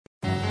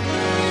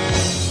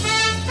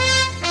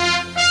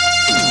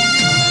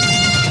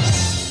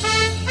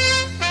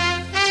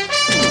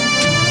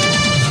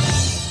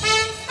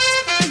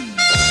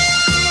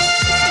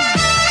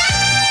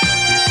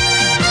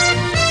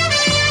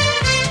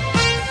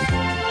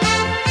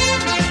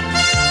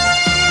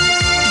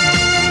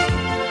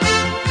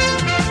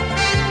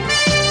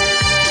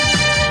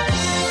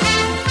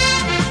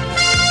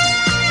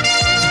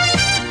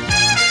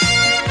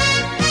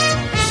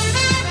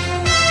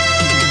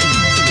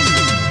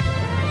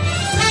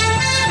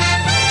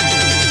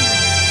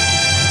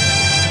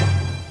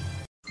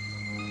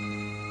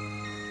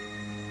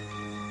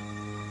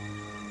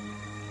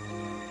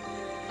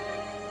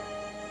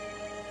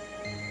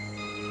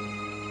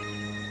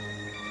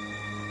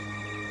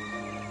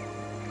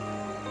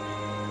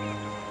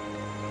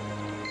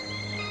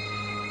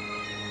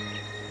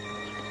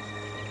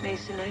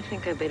Mason, I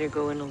think I better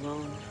go in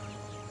alone.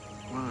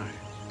 Why?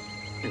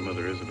 Your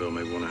Mother Isabel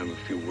may want to have a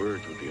few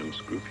words with the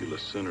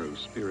unscrupulous sinner who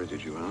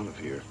spirited you out of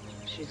here.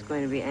 She's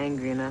going to be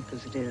angry enough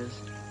as it is.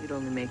 You'd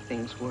only make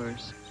things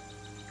worse.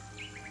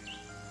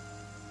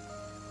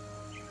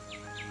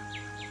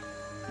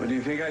 Well, do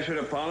you think I should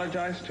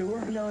apologize to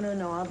her?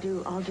 No. I'll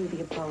do the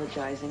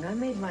apologizing. I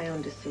made my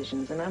own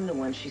decisions, and I'm the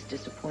one she's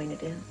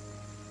disappointed in.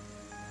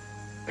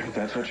 If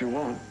that's what you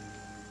want.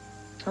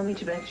 I'll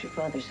meet you back at your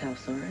father's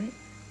house, all right?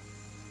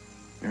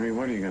 Mary,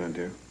 what are you going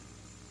to do?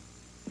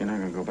 You're not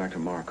going to go back to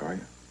Mark, are you?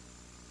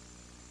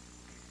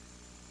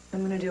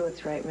 I'm going to do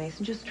what's right,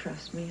 Mason. Just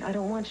trust me. I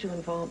don't want you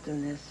involved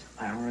in this.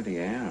 I already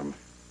am.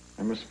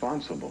 I'm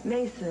responsible.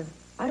 Mason,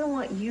 I don't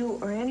want you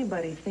or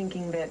anybody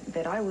thinking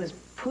that I was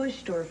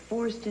pushed or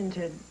forced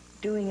into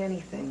doing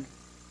anything.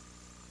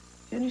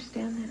 Do you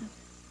understand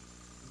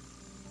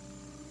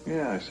that?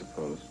 Yeah, I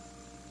suppose.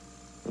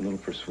 With a little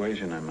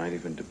persuasion, I might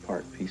even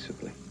depart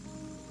peaceably.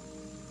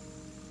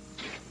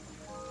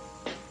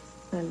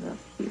 I love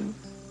you.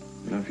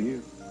 Love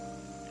you.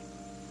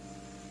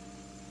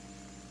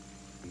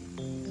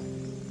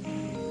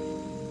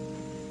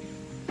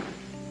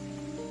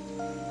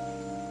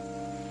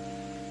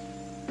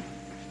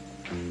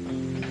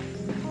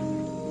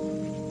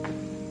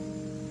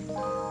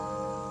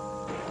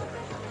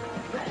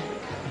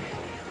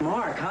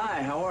 Mark,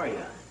 hi, how are you?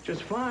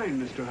 Just fine,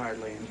 Mr.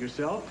 Hartley. And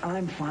yourself?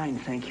 I'm fine,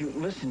 thank you.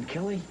 Listen,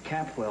 Kelly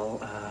Capwell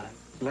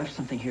left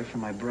something here for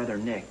my brother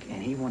Nick,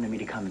 and he wanted me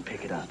to come and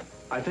pick it up.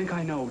 I think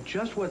I know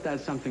just what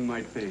that something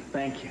might be.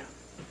 Thank you.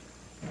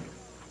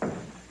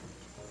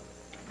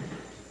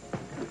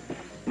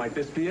 Might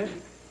this be it?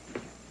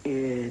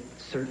 It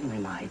certainly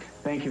might.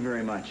 Thank you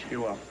very much.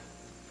 You're welcome.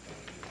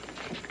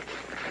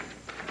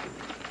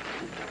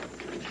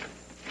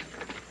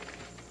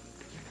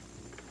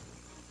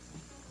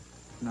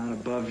 Not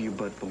above you,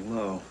 but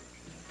below.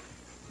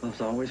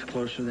 Love's always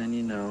closer than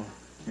you know.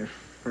 Your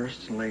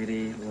first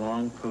lady,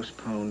 long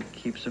postponed,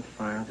 keeps a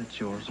fire that's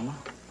yours alone.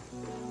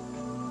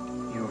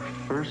 Your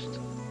first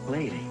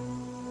lady.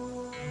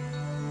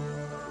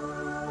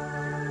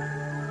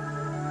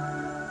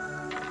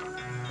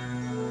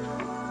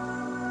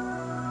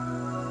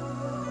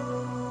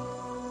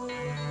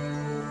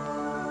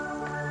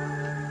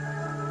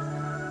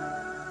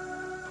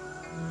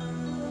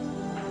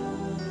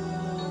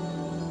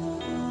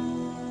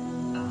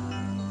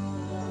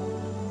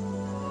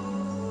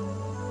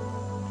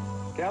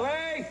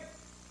 Kelly!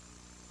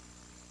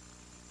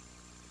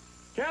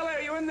 Kelly,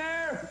 are you in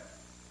there?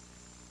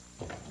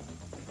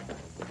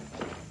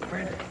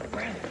 Brandon,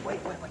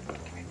 wait. Come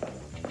here.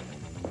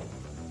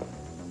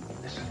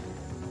 Listen,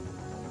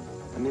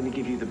 I'm going to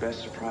give you the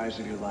best surprise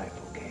of your life,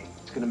 okay?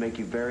 It's going to make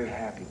you very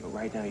happy, but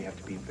right now you have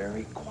to be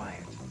very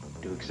quiet.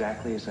 Do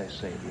exactly as I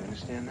say. Do you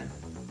understand that?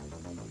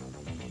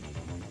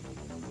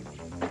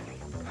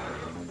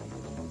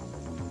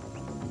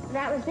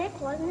 That was Nick,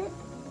 wasn't it?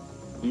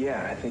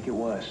 Yeah, I think it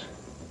was.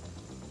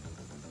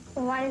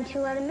 Well, why didn't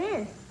you let him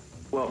in?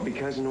 Well,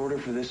 because in order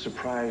for this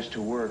surprise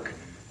to work,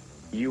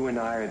 you and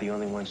I are the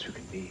only ones who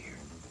can be here.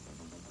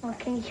 Well,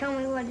 can you tell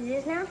me what it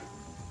is now?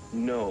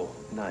 No,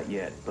 not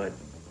yet, but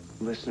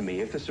listen to me.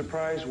 If the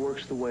surprise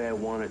works the way I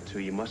want it to,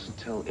 you mustn't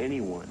tell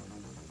anyone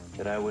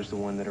that I was the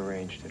one that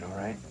arranged it, all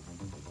right?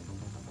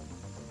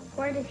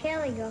 Where did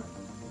Kelly go?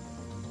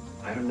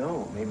 I don't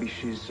know. Maybe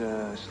she's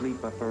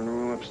asleep up in her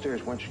room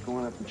upstairs. Why don't you go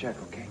on up and check,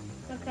 okay?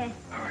 Okay.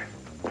 All right.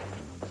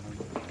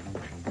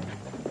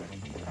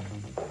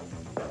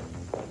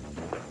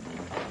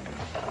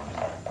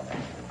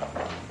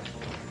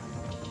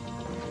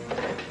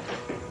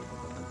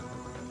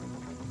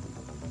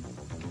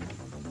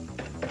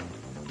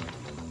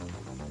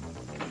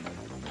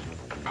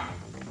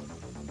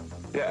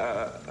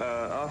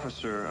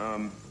 Officer,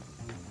 I'm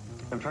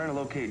trying to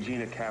locate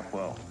Gina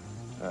Capwell.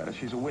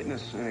 She's a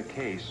witness in a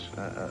case.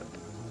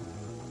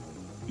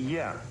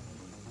 Yeah.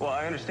 Well,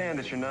 I understand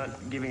that you're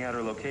not giving out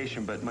her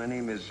location, but my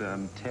name is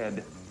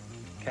Ted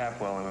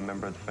Capwell. I'm a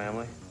member of the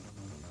family.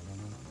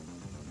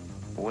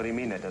 Well, what do you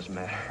mean that doesn't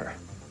matter?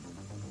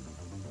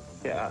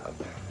 Yeah,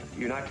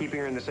 you're not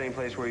keeping her in the same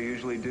place where you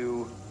usually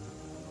do.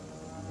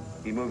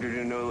 You moved her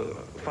to no.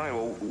 Fine.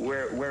 Well,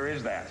 where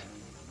is that?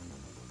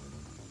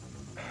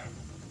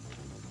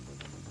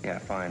 Yeah,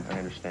 fine. I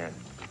understand.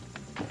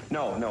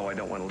 No, I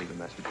don't want to leave a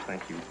message.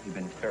 Thank you. You've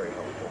been very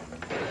helpful.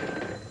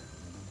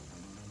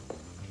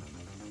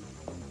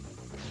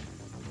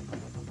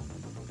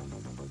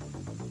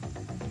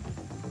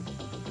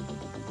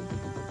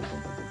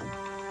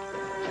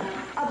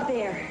 Up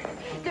there.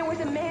 There was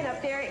a man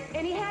up there,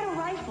 and he had a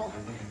rifle.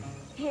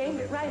 He aimed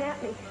it right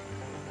at me.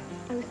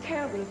 I was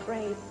terribly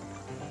afraid.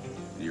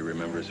 Do you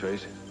remember his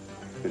face?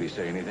 Did he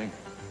say anything?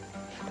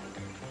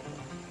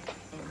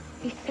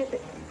 He said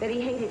that he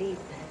hated Eve.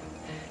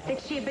 That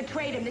she had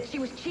betrayed him, that she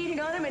was cheating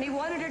on him, and he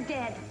wanted her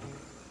dead.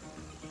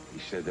 He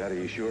said that, are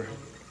you sure?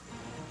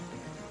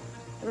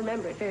 I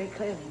remember it very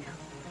clearly now.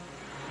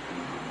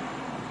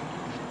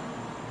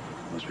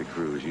 Must be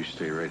Cruz. You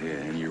stay right here,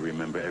 and you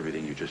remember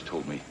everything you just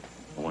told me.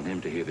 I want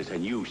him to hear this,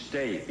 and you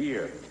stay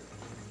here.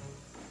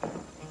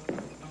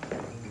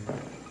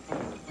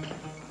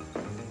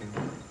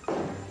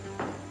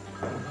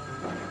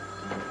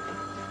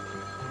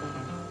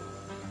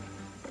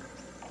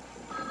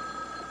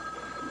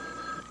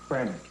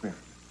 Brandon, come here.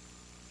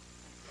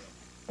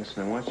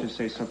 Listen, I want you to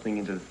say something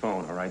into the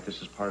phone, all right?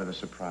 This is part of the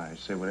surprise.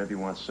 Say whatever you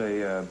want. Say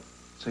your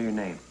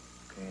name,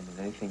 okay? And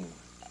then anything you want.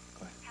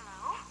 Go ahead.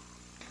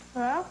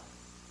 Hello? Hello?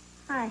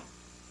 Hi.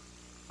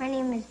 My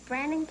name is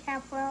Brandon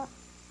Capwell.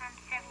 I'm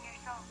 7 years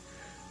old.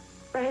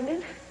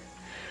 Brandon?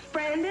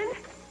 Brandon?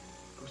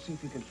 Go see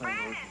if you can find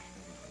Brandon.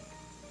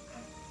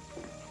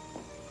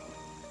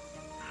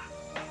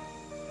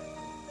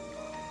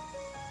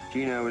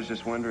 Gina, I was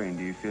just wondering,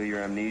 do you feel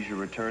your amnesia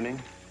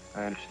returning?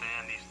 I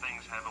understand these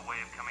things have a way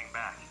of coming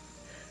back.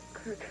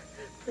 Kirk,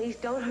 please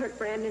don't hurt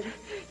Brandon.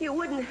 You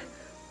wouldn't...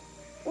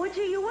 Would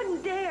you? You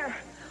wouldn't dare.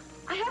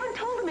 I haven't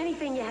told him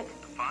anything yet.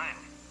 Fine.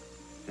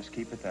 Just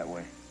keep it that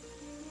way.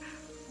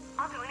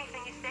 I'll do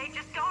anything you say.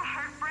 Just don't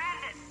hurt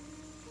Brandon.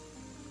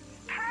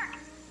 Kirk!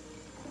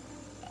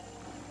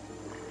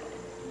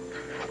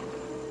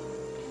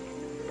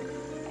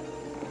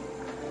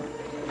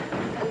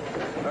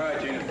 All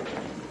right, Gina.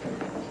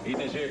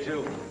 Eden is here,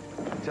 too.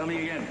 Tell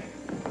me again.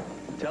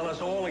 Tell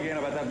us all again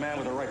about that man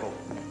with the rifle.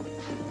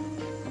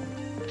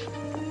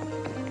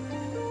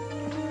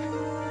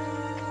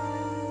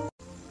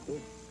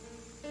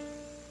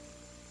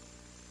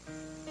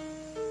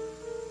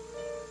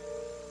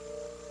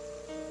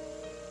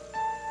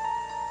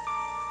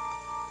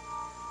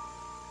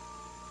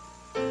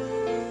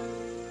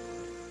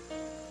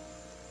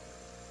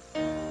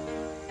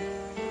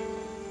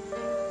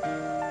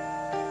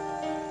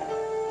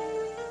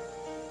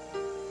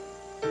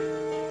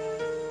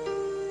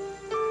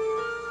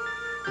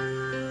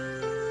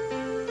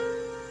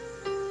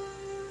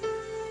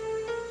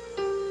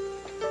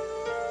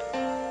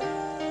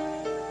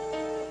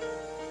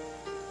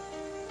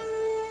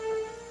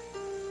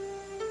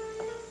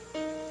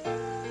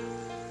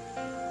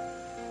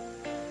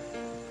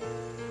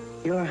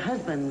 Your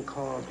husband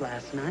called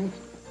last night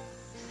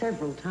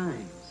several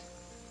times.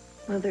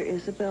 Mother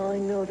Isabel, I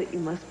know that you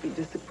must be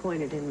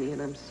disappointed in me,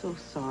 and I'm so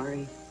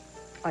sorry.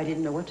 I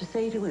didn't know what to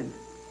say to him.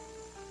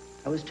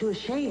 I was too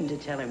ashamed to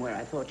tell him where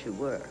I thought you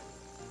were.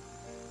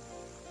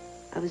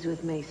 I was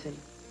with Mason.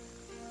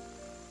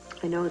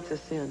 I know it's a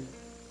sin,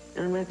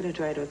 and I'm not going to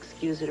try to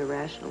excuse it or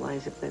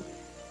rationalize it,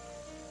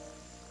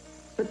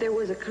 but there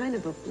was a kind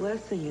of a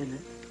blessing in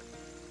it.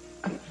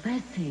 A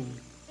blessing?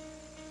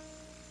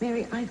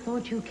 Mary, I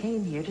thought you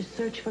came here to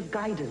search for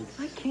guidance.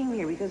 I came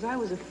here because I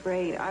was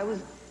afraid. I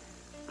was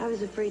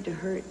afraid to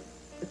hurt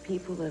the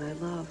people that I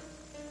love.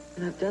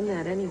 And I've done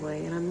that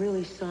anyway, and I'm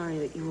really sorry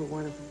that you were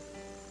one of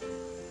them.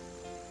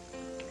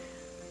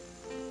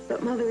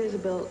 But Mother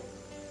Isabel,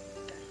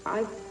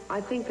 I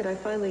think that I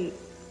finally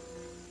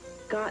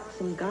got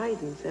some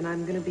guidance, and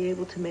I'm going to be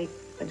able to make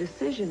a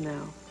decision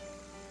now.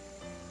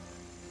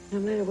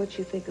 No matter what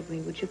you think of me,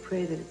 would you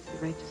pray that it's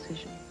the right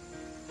decision?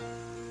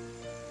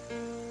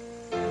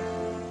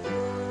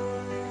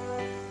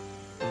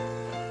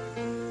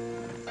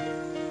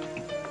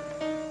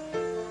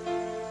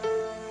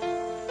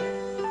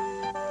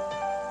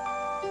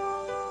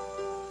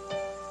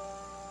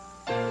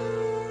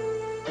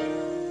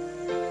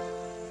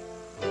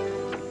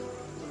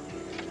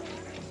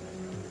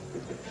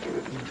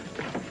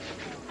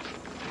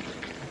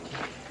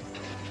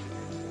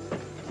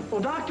 Well,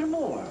 Dr.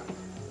 Moore.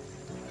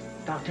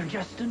 Dr.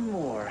 Justin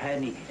Moore. Had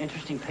any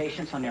interesting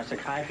patients on your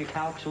psychiatry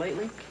calcs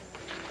lately?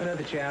 I know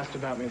that you asked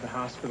about me at the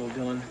hospital,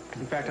 Dylan.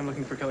 In fact, I'm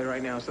looking for Kelly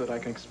right now so that I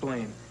can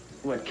explain.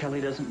 What, Kelly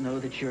doesn't know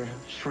that you're a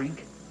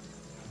shrink?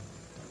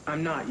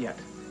 I'm not yet.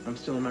 I'm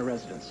still in my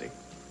residency.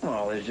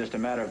 Well, it's just a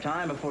matter of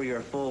time before you're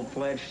a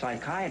full-fledged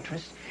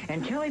psychiatrist.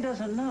 And Kelly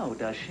doesn't know,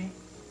 does she?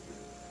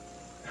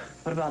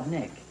 What about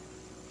Nick?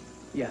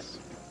 Yes.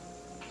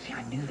 See,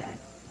 I knew that.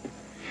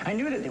 I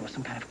knew that there was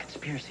some kind of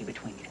conspiracy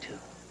between you two.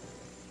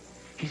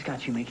 He's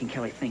got you making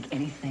Kelly think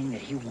anything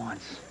that he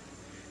wants.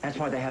 That's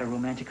why they had a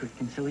romantic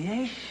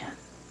reconciliation.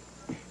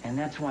 And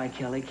that's why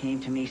Kelly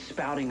came to me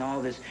spouting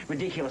all this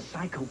ridiculous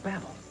psycho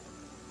babble.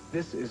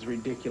 This is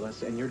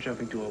ridiculous, and you're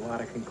jumping to a lot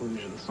of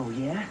conclusions. Oh,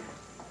 yeah?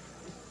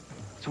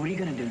 So what are you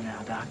going to do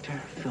now, Doctor?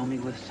 Fill me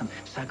with some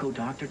psycho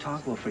doctor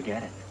talk? Well,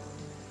 forget it.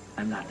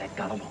 I'm not that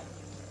gullible.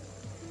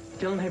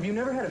 Dylan, have you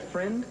never had a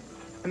friend?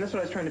 And that's what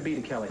I was trying to be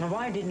to Kelly. Now,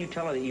 why didn't you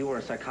tell her that you were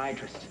a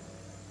psychiatrist?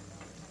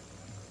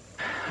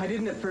 I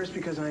didn't at first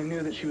because I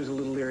knew that she was a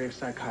little leery of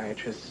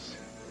psychiatrists.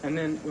 And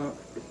then, well,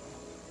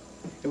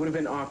 it would have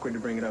been awkward to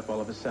bring it up all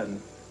of a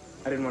sudden.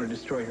 I didn't want to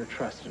destroy her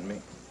trust in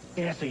me.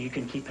 Yeah, so you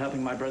can keep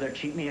helping my brother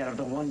cheat me out of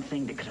the one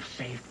thing that could have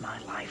saved my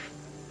life.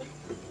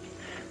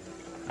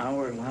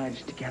 Our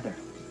lives together.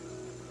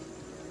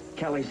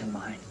 Kelly's and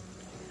mine.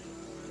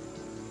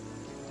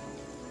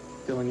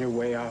 Dylan, you're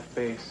way off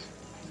base.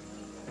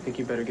 I think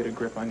you better get a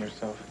grip on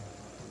yourself.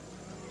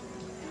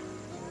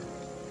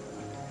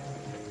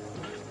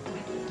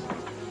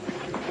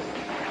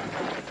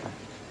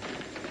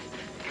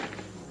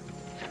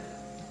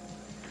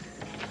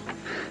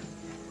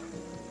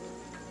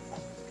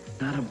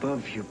 Not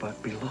above you,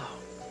 but below.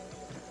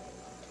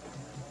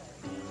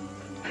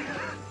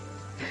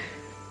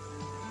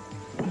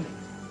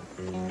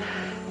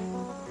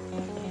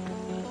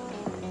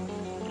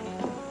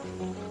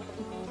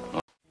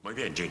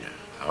 Muy bien, Gina.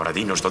 Ahora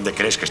dinos dónde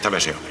crees que estaba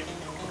ese hombre.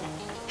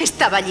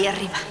 Estaba allí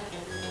arriba.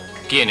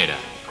 ¿Quién era?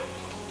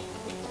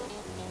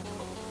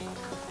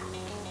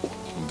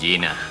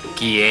 Gina,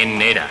 ¿quién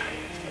era?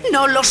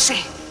 No lo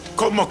sé.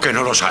 ¿Cómo que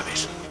no lo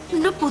sabes?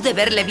 No pude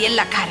verle bien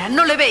la cara,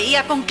 no le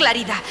veía con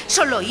claridad.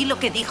 Solo oí lo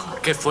que dijo.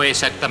 ¿Qué fue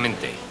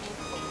exactamente?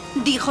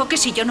 Dijo que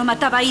si yo no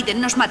mataba a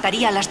Eden, nos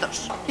mataría a las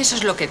dos. Eso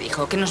es lo que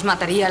dijo, que nos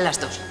mataría a las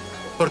dos.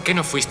 ¿Por qué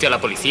no fuiste a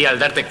la policía al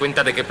darte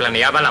cuenta de que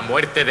planeaba la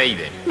muerte de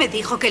Eden? Me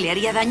dijo que le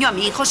haría daño a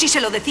mi hijo si se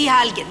lo decía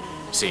a alguien.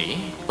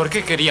 ¿Sí? ¿Por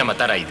qué quería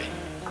matar a Eden?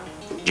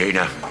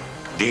 Gina,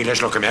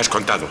 diles lo que me has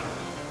contado.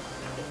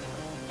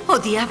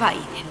 Odiaba a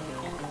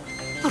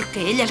Eden.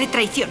 Porque ella le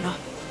traicionó.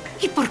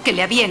 Y porque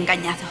le había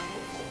engañado.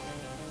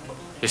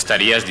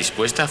 ¿Estarías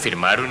dispuesta a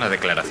firmar una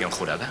declaración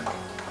jurada?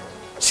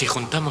 Si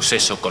juntamos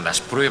eso con las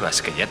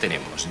pruebas que ya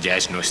tenemos, ya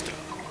es nuestro.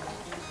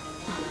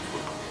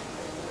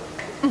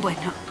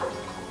 Bueno,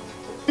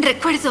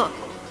 recuerdo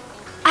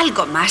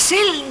algo más.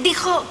 Él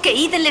dijo que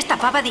Eden le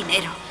estafaba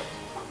dinero.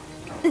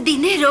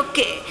 Dinero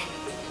que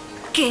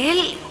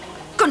él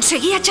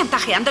conseguía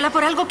chantajeándola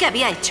por algo que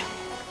había hecho.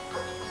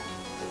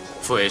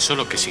 ¿Fue eso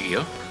lo que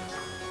siguió?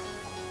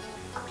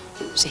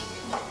 Sí.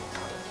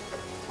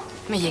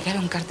 Me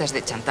llegaron cartas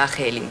de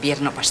chantaje el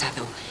invierno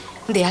pasado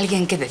de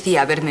alguien que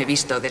decía haberme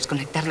visto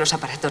desconectar los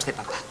aparatos de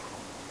papá.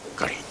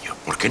 Cariño,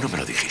 ¿por qué no me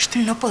lo dijiste?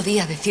 No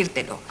podía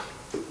decírtelo.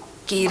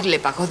 Kir le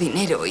pagó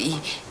dinero y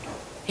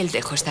él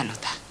dejó esta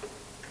nota.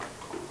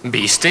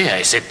 ¿Viste a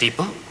ese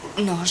tipo?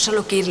 No,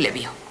 solo Kir le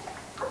vio.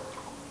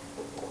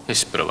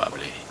 Es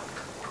probable.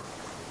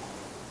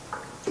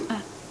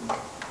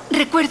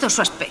 Recuerdo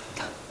su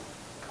aspecto.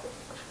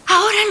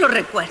 Ahora lo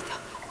recuerdo.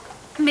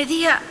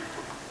 Medía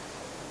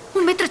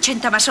 1,80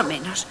 m más o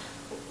menos.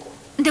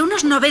 De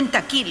unos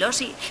 90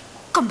 kilos y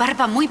con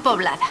barba muy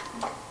poblada.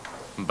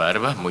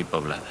 Barba muy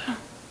poblada.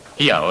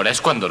 ¿Y ahora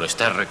es cuando lo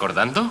estás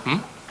recordando?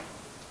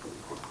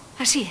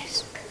 Así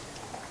es.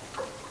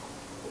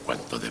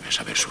 ¿Cuánto debes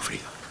haber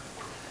sufrido?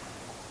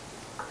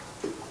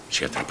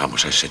 Si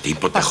atrapamos a ese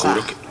tipo, te Papá,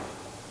 juro que...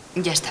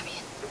 Ya está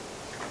bien.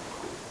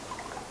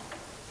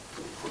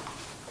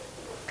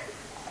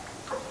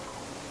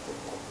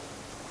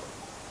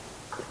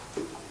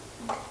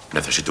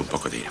 Necesito un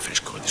poco de aire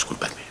fresco,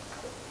 disculpadme.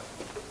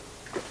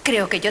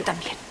 Creo que yo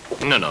también.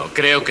 No,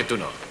 creo que tú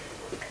no.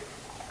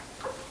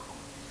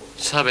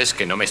 Sabes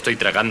que no me estoy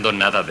tragando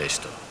nada de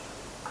esto.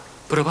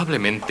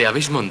 Probablemente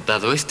habéis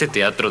montado este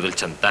teatro del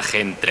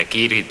chantaje entre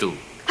Kir y tú.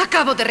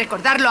 Acabo de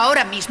recordarlo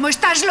ahora mismo.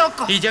 ¿Estás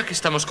loco? Y ya que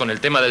estamos con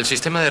el tema del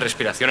sistema de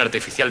respiración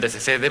artificial de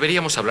CC,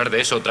 deberíamos hablar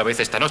de eso otra vez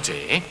esta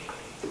noche, ¿eh?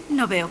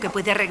 No veo que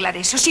puede arreglar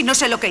eso. Si no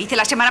sé lo que hice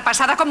la semana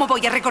pasada, ¿cómo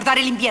voy a recordar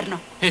el invierno?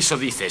 Eso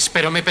dices,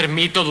 pero me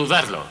permito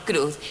dudarlo.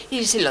 Cruz,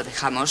 ¿y si lo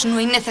dejamos? No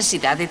hay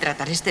necesidad de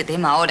tratar este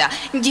tema ahora.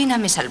 Gina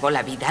me salvó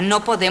la vida.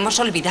 No podemos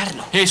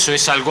olvidarlo. Eso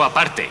es algo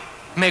aparte.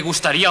 Me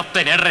gustaría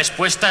obtener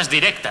respuestas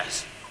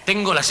directas.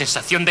 Tengo la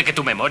sensación de que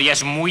tu memoria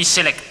es muy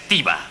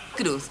selectiva.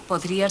 Cruz,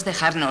 ¿podrías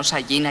dejarnos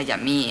a Gina y a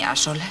mí a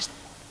solas?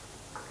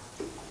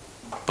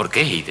 ¿Por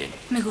qué, Eden?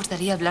 Me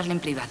gustaría hablarle en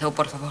privado,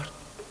 por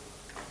favor.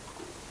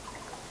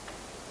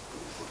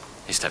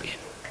 Está bien.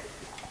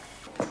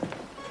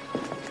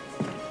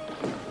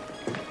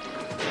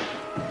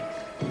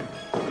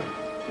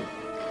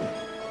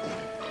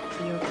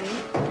 Are you okay?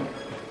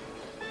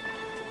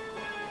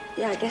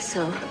 Yeah, I guess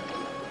so.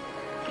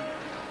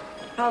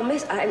 Problem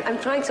is, I'm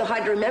trying so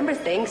hard to remember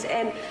things,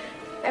 and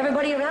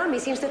everybody around me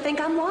seems to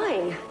think I'm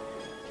lying.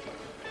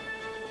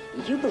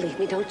 You believe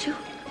me, don't you?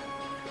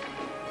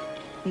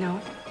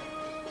 No.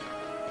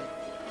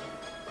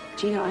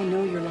 Gina, I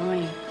know you're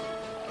lying,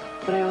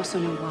 but I also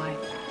know why.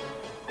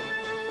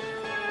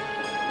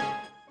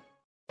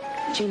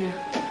 Gina,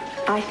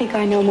 I think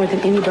I know more than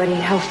anybody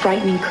how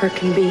frightening Kirk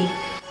can be.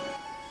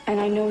 And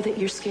I know that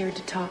you're scared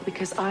to talk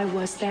because I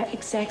was that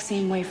exact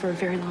same way for a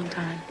very long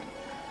time.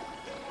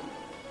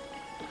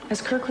 Has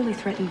Kirk really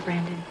threatened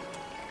Brandon?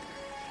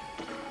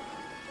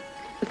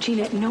 But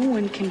Gina, no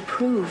one can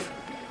prove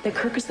that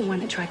Kirk is the one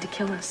that tried to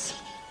kill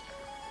us.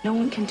 No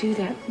one can do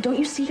that. Don't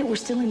you see that we're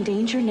still in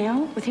danger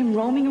now with him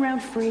roaming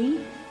around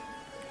free?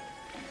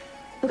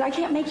 Look, I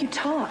can't make you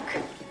talk.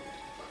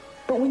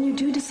 But when you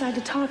do decide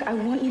to talk, I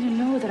want you to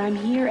know that I'm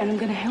here and I'm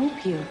going to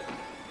help you.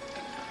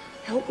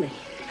 Help me?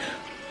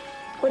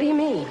 What do you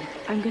mean?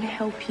 I'm going to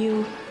help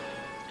you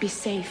be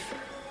safe.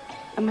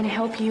 I'm going to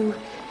help you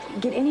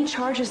get any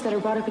charges that are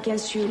brought up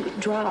against you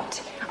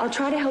dropped. I'll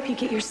try to help you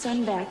get your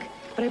son back,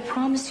 but I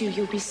promise you,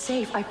 you'll be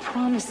safe. I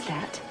promise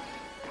that.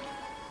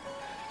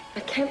 I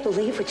can't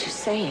believe what you're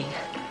saying.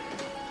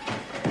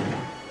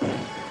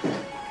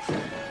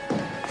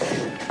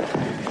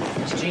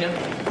 Gina?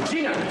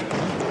 Gina!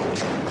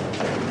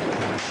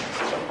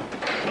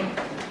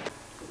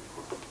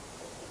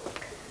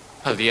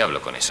 Al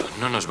diablo con eso.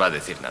 No nos va a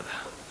decir nada.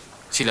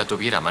 Si la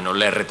tuviera a mano,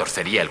 le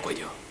retorcería el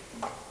cuello.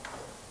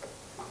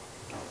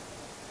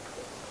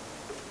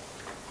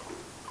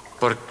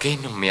 ¿Por qué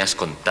no me has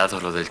contado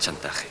lo del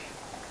chantaje?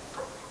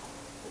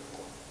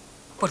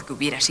 Porque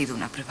hubiera sido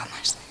una prueba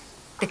más.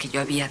 de que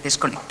yo había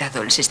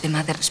desconectado el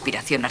sistema de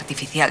respiración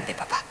artificial de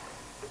papá.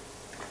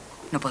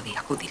 No podía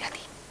acudir a ti.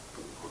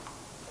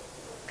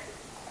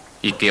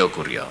 ¿Y qué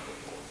ocurrió?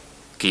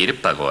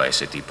 ¿Kirk pagó a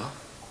ese tipo?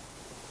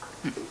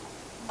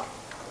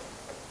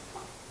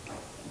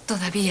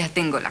 Todavía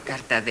tengo la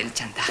carta del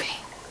chantaje.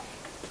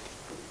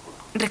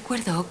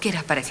 Recuerdo que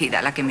era parecida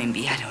a la que me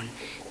enviaron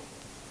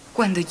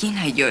cuando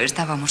Gina y yo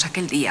estábamos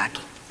aquel día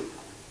aquí.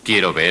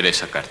 Quiero ver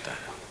esa carta.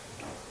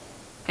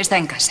 Está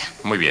en casa.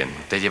 Muy bien,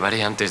 te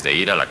llevaré antes de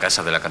ir a la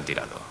casa del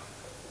acantilado.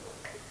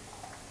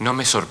 No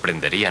me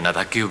sorprendería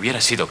nada que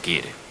hubiera sido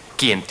Kirk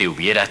quien te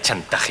hubiera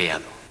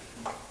chantajeado.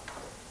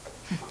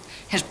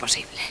 Es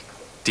posible.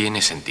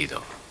 Tiene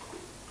sentido.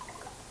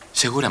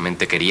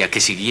 Seguramente quería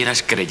que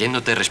siguieras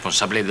creyéndote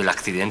responsable del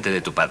accidente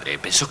de tu padre.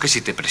 Pensó que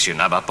si te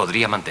presionaba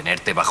podría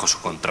mantenerte bajo su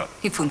control.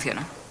 Y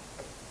funcionó.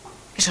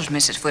 Esos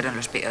meses fueron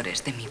los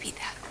peores de mi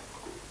vida.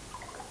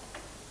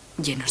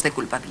 Llenos de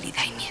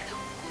culpabilidad y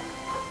miedo.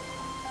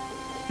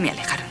 Me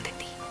alejaron de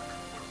ti.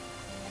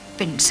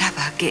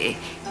 Pensaba que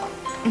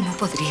no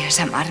podrías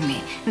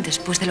amarme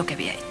después de lo que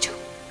había hecho.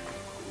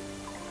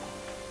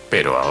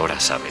 Pero ahora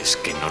sabes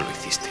que no lo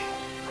hiciste.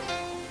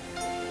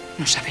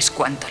 No sabes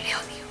cuánto le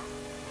odio.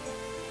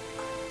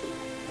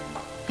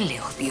 Le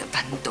odio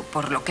tanto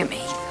por lo que me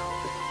hizo.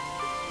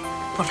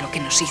 Por lo que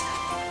nos hizo.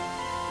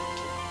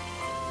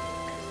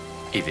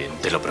 Eden,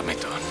 te lo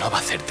prometo, no va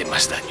a hacerte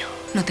más daño.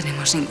 No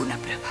tenemos ninguna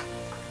prueba.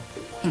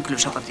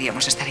 Incluso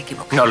podríamos estar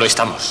equivocados. No lo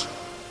estamos.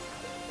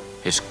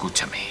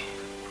 Escúchame.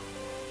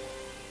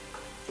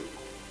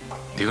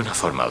 De una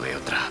forma o de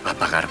otra, va a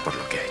pagar por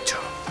lo que ha hecho.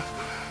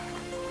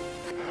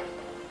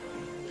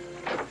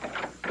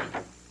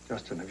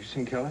 Justin, have you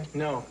seen Kelly?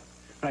 No,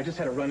 but I just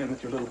had a run-in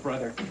with your little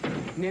brother.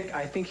 Nick,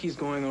 I think he's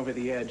going over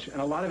the edge,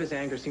 and a lot of his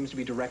anger seems to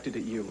be directed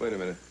at you. Wait a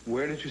minute.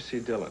 Where did you see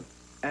Dylan?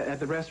 At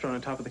the restaurant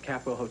on top of the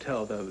Capitol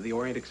Hotel, the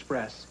Orient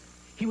Express.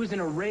 He was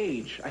in a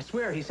rage. I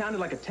swear, he sounded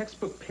like a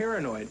textbook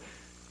paranoid.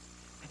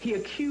 He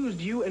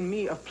accused you and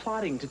me of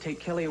plotting to take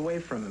Kelly away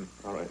from him.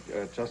 All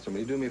right, Justin,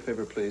 will you do me a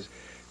favor, please?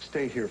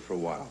 Stay here for a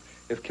while.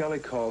 If Kelly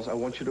calls, I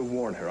want you to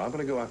warn her. I'm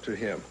going to go after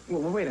him.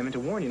 Well, wait, I meant to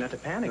warn you not to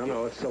panic.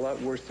 No, it's a lot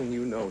worse than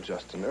you know,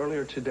 Justin.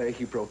 Earlier today,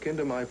 he broke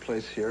into my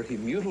place here. He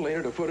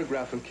mutilated a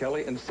photograph of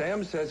Kelly, and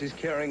Sam says he's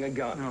carrying a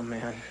gun. Oh,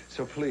 man.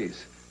 So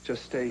please,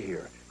 just stay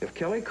here. If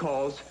Kelly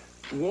calls,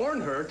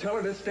 warn her, tell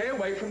her to stay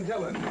away from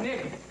Dylan.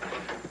 Nick!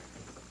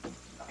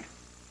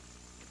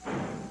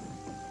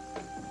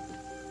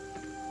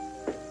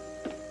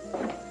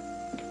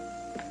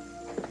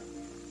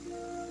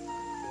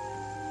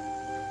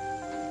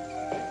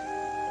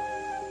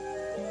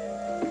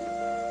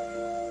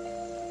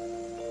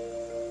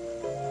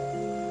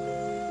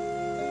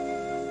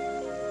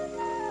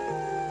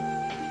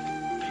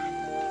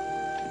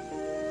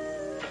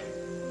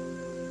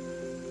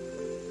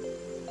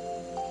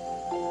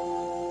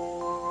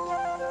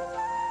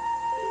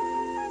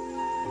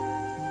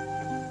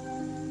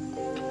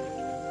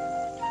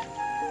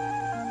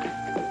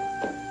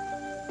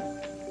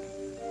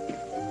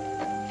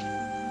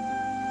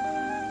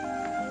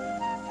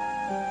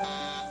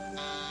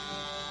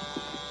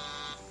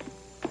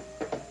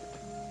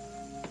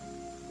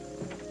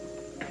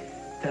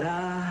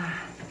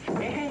 Ta-da!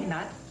 Hey,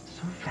 not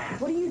so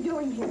fast. What are you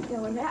doing here,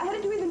 Dylan? How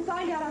did you even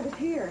find out I was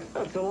here?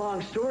 It's a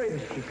long story,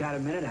 but if you've got a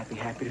minute, I'd be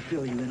happy to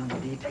fill you in on the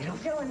details.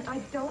 Dylan, I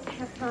don't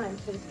have time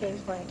for this game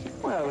playing.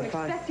 Well, I'm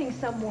expecting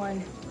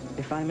someone.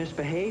 If I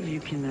misbehave, you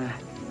can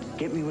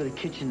get me with a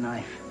kitchen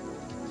knife.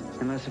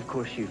 Unless, of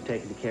course, you've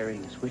taken to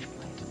carrying a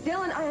switchblade.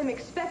 Dylan, I am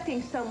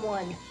expecting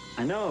someone.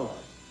 I know.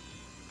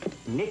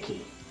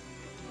 Nicky.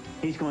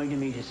 He's going to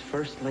meet his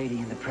first lady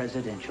in the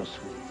presidential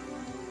suite.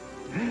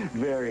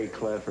 Very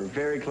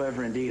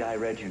clever indeed. I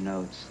read your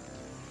notes.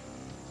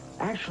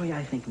 Actually,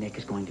 I think Nick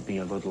is going to be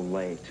a little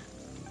late.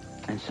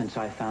 And since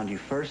I found you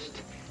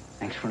first,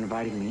 thanks for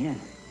inviting me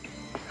in.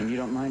 And you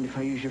don't mind if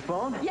I use your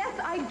phone? Yes,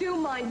 I do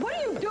mind. What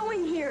are you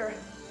doing here?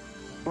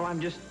 Well,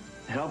 I'm just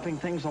helping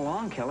things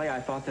along, Kelly.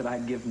 I thought that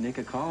I'd give Nick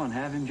a call and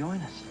have him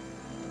join us.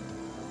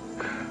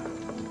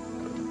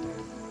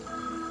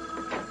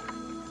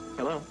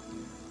 Hello?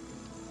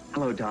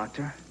 Hello,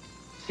 Doctor.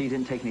 See, you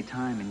didn't take any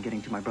time in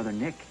getting to my brother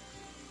Nick.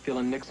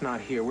 Dylan, Nick's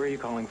not here. Where are you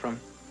calling from?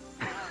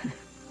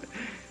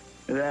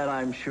 That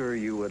I'm sure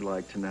you would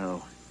like to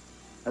know.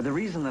 The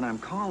reason that I'm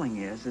calling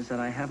is that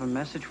I have a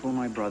message for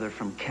my brother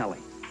from Kelly.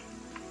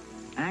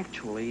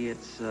 Actually,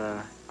 it's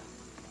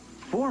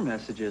 4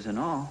 messages in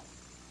all.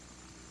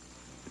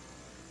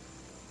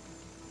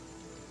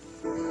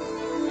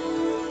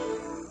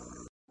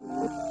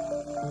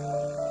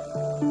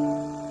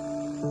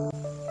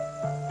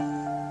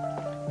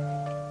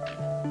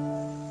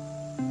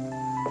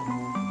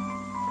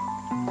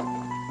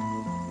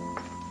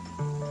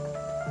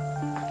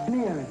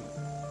 Mary,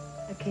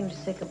 I came to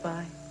say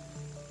goodbye.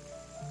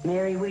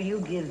 Mary, will you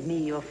give me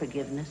your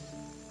forgiveness?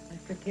 My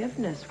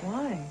forgiveness?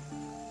 Why?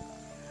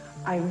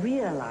 I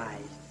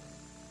realized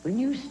when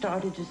you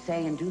started to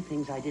say and do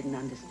things I didn't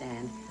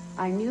understand,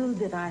 I knew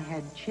that I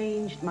had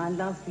changed my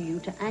love for you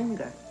to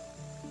anger.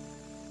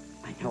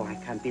 I know I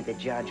can't be the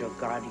judge or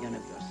guardian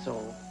of your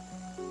soul.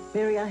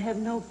 Mary, I have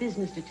no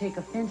business to take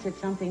offense at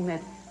something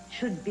that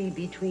should be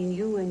between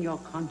you and your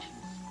conscience.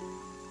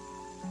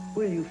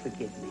 Will you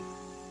forgive me?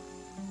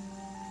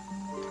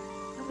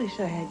 I wish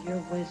I had your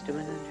wisdom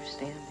and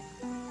understanding.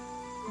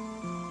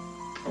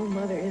 Oh,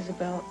 Mother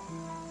Isabel,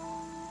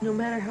 no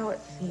matter how it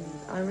seems,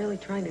 I'm really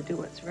trying to do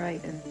what's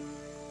right, and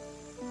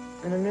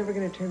I'm never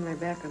going to turn my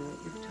back on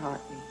what you've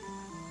taught me.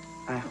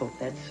 I hope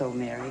that's so,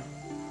 Mary.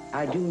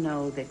 I do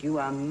know that you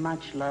are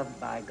much loved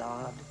by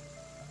God,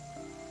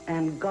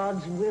 and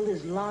God's will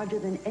is larger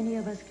than any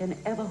of us can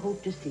ever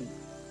hope to see.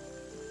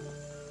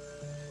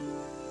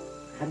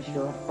 Perhaps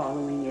you're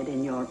following it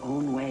in your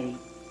own way.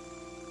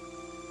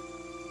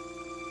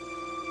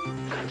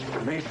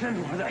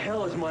 Mason, where the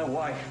hell is my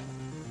wife?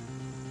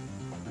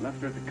 I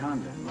left her at the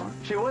convent, Mark.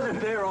 She wasn't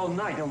there all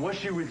night, and was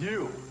she with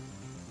you?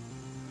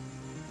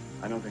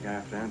 I don't think I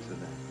have to answer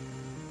that.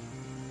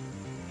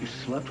 You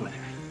slept with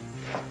her.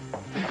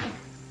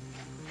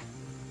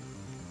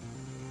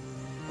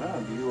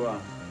 Well, do you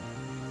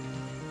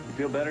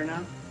feel better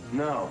now?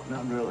 No,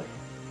 not really.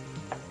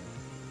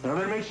 But I'm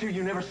gonna make sure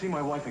you never see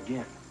my wife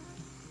again.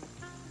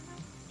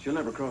 She'll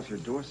never cross your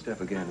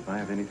doorstep again if I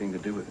have anything to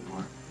do with it,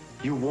 Mark.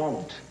 You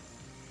won't.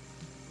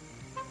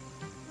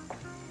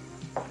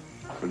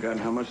 Forgotten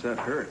how much that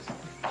hurts.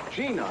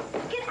 Gina!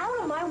 Get out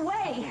of my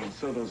way! And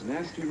so those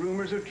nasty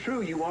rumors are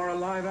true. You are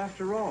alive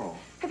after all.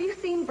 Have you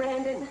seen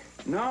Brandon?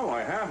 No,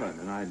 I haven't.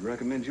 And I'd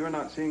recommend you're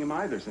not seeing him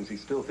either, since he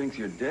still thinks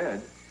you're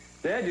dead.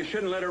 Dad, you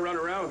shouldn't let her run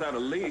around without a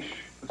leash.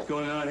 What's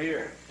going on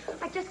here?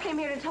 I just came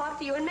here to talk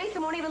to you, and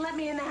Mason won't even let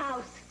me in the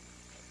house.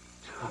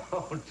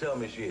 Don't tell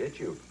me she hit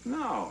you.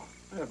 No,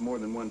 I have more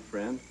than one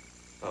friend.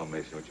 Oh,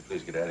 Mason, would you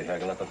please get out of here? I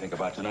got a lot to think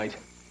about tonight.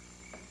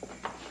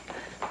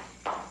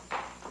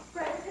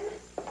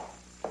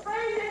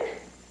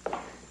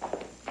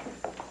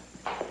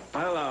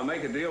 I'll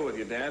make a deal with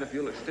you, Dad. If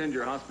you'll extend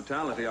your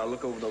hospitality, I'll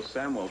look over those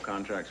Samuel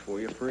contracts for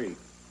you free.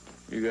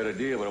 You got a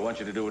deal, but I want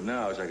you to do it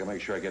now so I can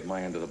make sure I get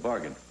my end of the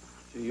bargain.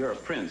 Gee, you're a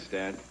prince,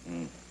 Dad.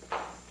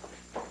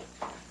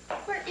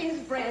 Where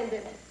is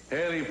Brandon?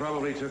 Haley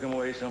probably took him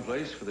away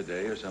someplace for the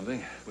day or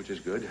something, which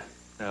is good.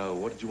 Now,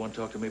 what did you want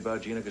to talk to me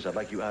about, Gina? Because I'd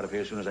like you out of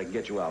here as soon as I can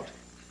get you out.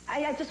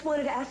 I just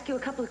wanted to ask you a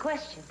couple of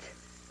questions.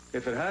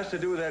 If it has to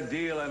do with that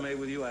deal I made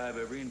with you, I have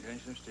every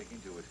intention of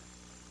sticking to it.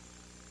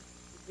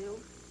 You do?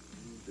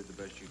 You did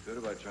the best you could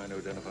about trying to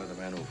identify the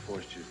man who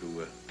forced you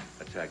to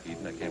attack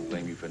Eden. I can't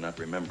blame you for not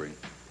remembering.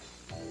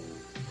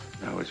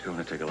 Now, it's going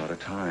to take a lot of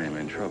time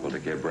and trouble to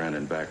get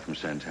Brandon back from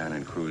Santana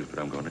and Cruz, but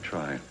I'm going to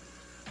try.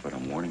 But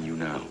I'm warning you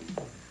now.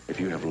 If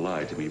you have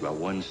lied to me about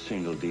one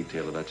single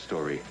detail of that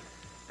story,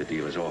 the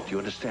deal is off. Do you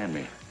understand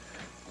me?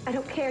 I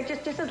don't care,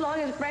 just as long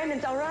as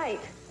Brandon's all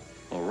right.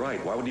 All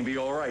right. Why wouldn't he be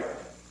all right?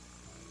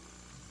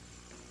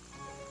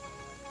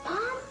 Mom?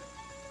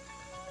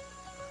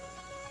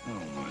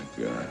 Oh,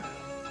 my God.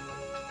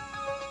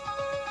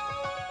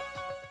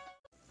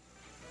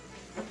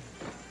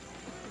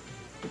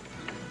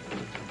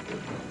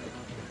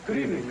 Good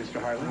evening, Mr.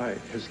 Harlan. Hi.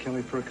 Has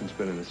Kelly Perkins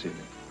been in this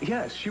evening?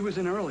 Yes, she was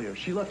in earlier.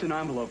 She left an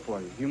envelope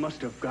for you. You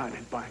must have gotten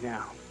it by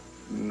now.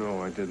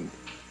 No, I didn't.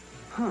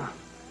 Huh.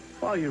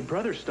 Well, your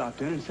brother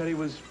stopped in and said he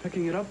was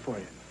picking it up for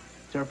you.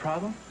 Is there a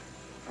problem?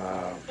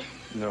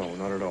 No,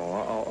 not at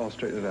all. I'll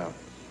straighten it out.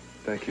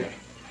 Thank you.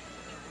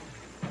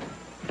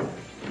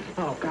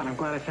 Oh, God, I'm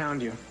glad I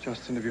found you.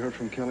 Justin, have you heard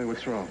from Kelly?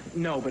 What's wrong?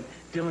 No, but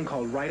Dylan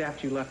called right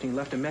after you left, and he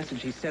left a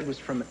message he said was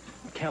from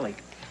Kelly.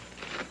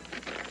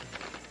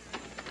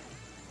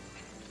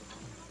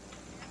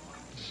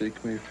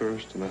 Seek me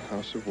first in the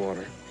house of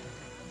water.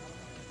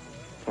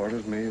 Part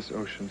of me is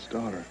ocean's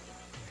daughter.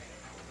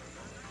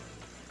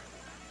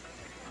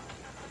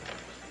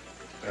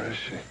 Where is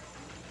she?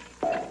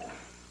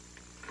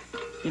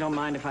 You don't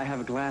mind if I have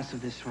a glass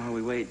of this while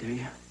we wait, do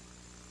you?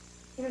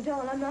 You know,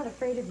 Dylan, I'm not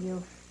afraid of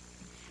you.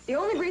 The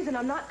only reason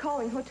I'm not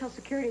calling hotel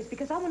security is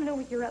because I want to know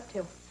what you're up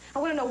to. I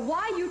want to know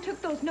why you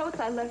took those notes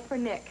I left for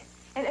Nick.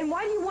 And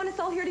why do you want us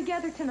all here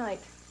together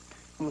tonight?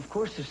 Well, of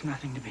course there's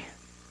nothing to be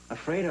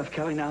afraid of,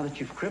 Kelly, now that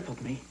you've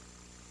crippled me.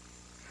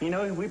 You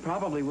know, we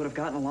probably would have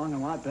gotten along a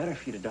lot better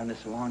if you'd have done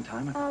this a long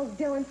time ago. Oh,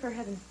 Dylan, for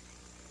heaven's sake.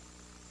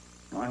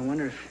 Well, I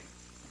wonder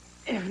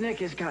if Nick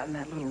has gotten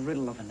that little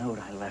riddle of a note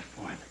I left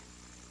for him.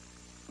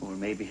 Or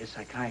maybe his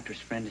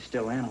psychiatrist friend is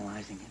still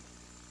analyzing it.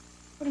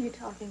 What are you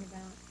talking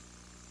about?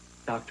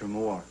 Dr.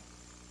 Moore.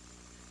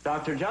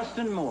 Dr.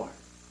 Justin Moore.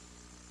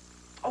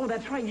 Oh,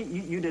 that's right.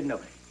 You didn't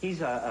know.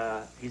 He's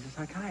a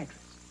psychiatrist.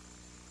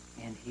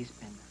 And he's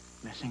been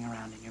messing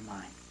around in your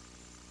mind.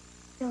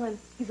 Dylan,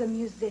 he's a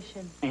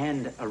musician.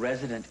 And a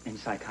resident in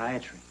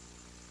psychiatry.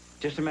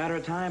 Just a matter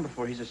of time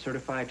before he's a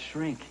certified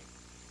shrink.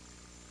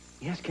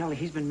 Yes, Kelly,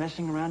 he's been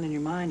messing around in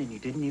your mind and you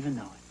didn't even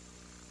know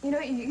it. You know,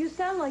 you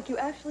sound like you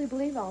actually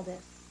believe all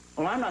this.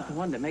 Well, I'm not the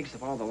one that makes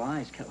up all the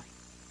lies, Kelly.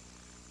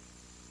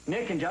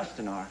 Nick and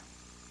Justin are.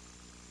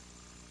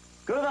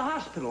 Go to the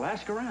hospital,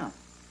 ask around.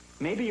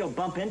 Maybe you'll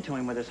bump into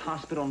him with his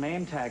hospital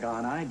name tag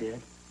on. I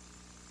did.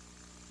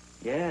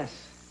 Yes.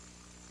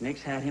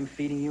 Nick's had him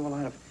feeding you a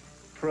lot of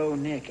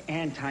pro-Nick,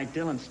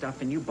 anti-Dylan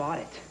stuff, and you bought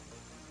it.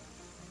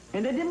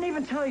 And they didn't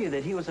even tell you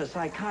that he was a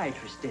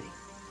psychiatrist, did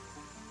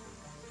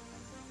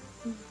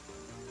he? You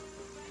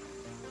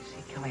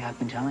see, Kelly, I've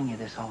been telling you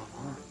this all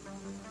along.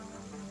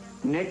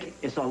 Nick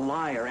is a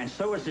liar, and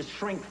so is his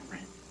shrink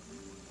friend.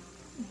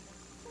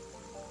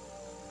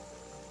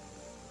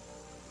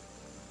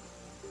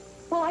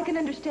 Well, I can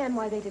understand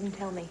why they didn't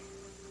tell me.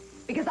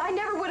 Because I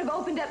never would have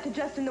opened up to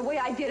Justin the way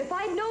I did if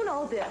I'd known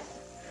all this.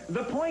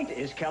 The point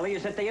is, Kelly,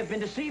 is that they have been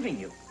deceiving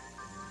you.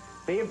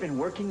 They have been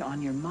working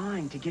on your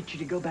mind to get you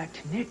to go back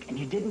to Nick, and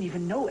you didn't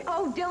even know it.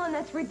 Oh, Dylan,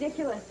 that's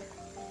ridiculous.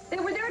 They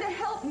were there to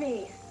help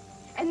me.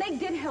 And they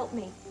did help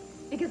me.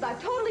 Because I've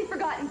totally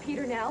forgotten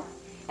Peter now.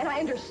 And I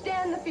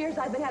understand the fears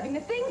I've been having, the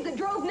things that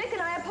drove Nick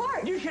and I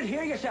apart. You should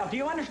hear yourself. Do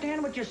you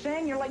understand what you're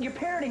saying? You're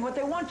parroting what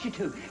they want you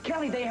to.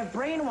 Kelly, they have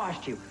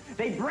brainwashed you.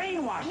 They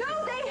brainwashed you.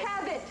 No, they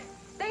haven't.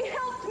 They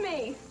helped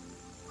me.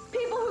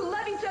 People who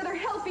love each other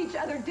help each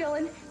other,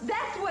 Dylan.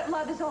 That's what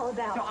love is all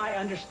about. No, I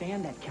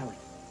understand that, Kelly.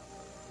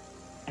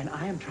 And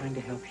I am trying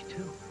to help you,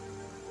 too.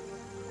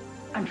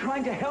 I'm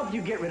trying to help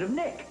you get rid of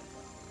Nick.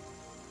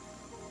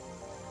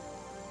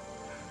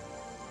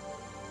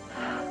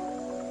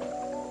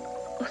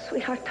 Oh,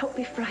 sweetheart, don't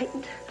be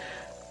frightened.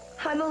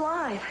 I'm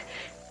alive.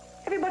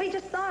 Everybody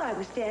just thought I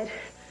was dead.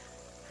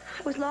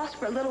 I was lost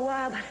for a little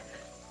while, but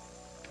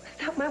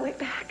I found my way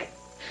back.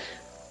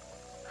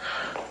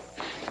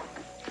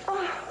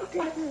 Oh,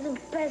 this is the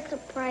best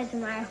surprise in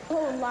my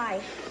whole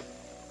life.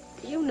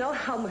 You know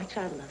how much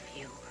I love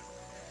you.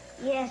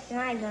 Yes, and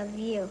I love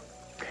you.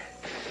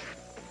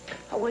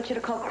 I want you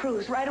to call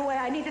Cruz right away.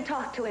 I need to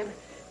talk to him.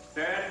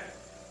 Dad?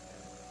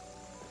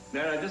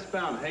 Dad, I just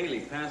found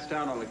Haley passed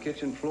out on the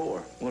kitchen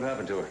floor. What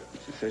happened to her?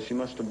 She says she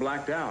must have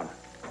blacked out.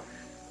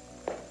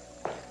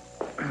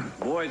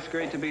 Boy, it's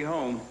great to be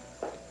home.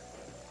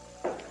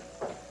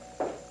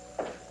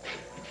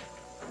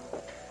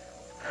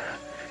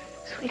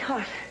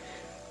 Sweetheart,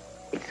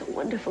 it's so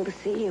wonderful to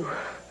see you.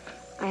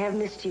 I have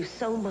missed you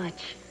so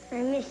much.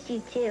 I missed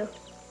you, too.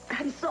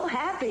 I'm so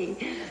happy.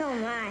 So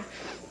am I.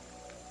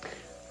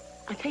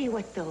 I'll tell you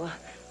what, though.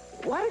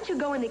 Why don't you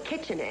go in the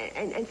kitchen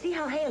and see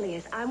how Haley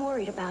is? I'm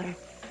worried about her.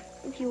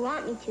 If you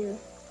want me to.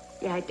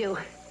 Yeah, I do.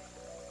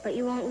 But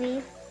you won't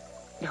leave?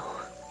 No.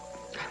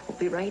 We'll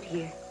be right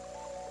here.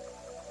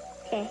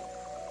 Okay.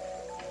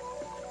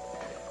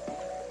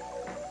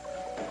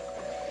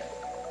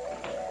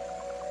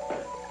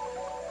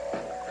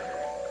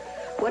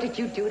 What did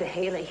you do to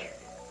Haley?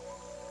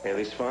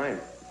 Haley's fine.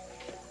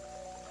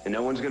 And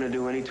no one's gonna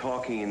do any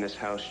talking in this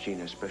house,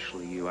 Gina,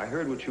 especially you. I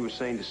heard what you were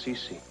saying to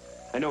Cece.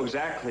 I know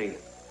exactly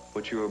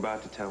what you were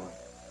about to tell him.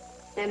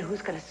 And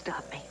who's gonna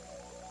stop me?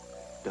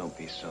 Don't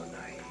be so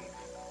naive.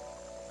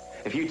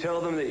 If you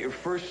tell them that your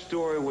first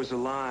story was a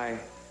lie,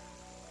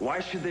 why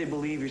should they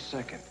believe your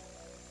second?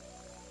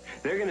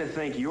 They're gonna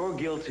think you're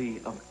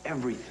guilty of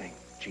everything,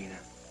 Gina.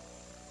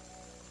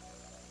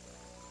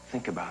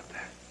 Think about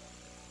that.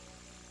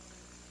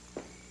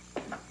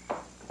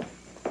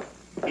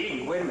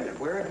 Eden, wait a minute.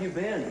 Where have you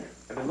been?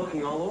 I've been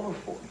looking all over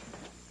for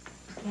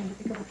you. Came to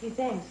pick up a few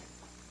things.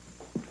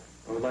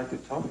 I would like to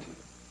talk to you.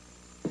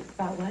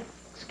 About what?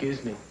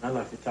 Excuse me. I'd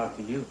like to talk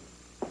to you.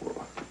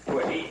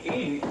 Wait,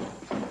 Eden.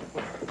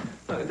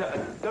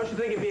 Don't you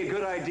think it'd be a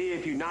good idea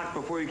if you knocked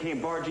before you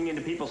came barging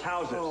into people's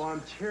houses? Oh,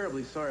 I'm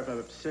terribly sorry if I've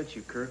upset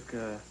you, Kirk.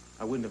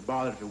 I wouldn't have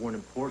bothered if it weren't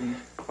important.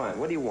 Fine.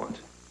 What do you want?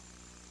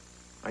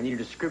 I need a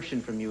description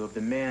from you of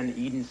the man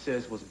Eden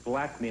says was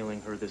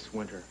blackmailing her this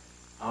winter.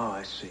 Oh,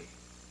 I see.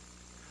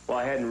 Well,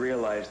 I hadn't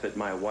realized that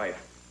my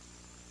wife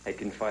had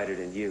confided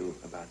in you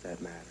about that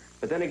matter.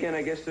 But then again,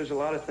 I guess there's a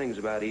lot of things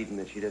about Eden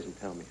that she doesn't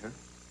tell me, huh?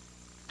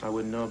 I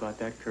wouldn't know about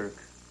that, Kirk.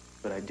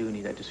 But I do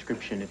need that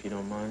description, if you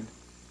don't mind.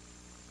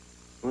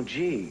 Well,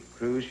 gee,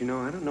 Cruz, you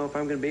know, I don't know if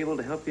I'm going to be able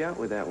to help you out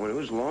with that one. It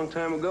was a long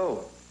time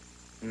ago.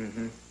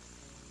 Mm-hmm.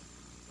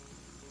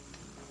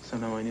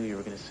 Somehow I knew you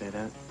were going to say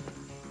that.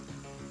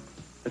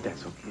 But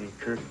that's okay,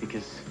 Kirk,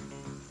 because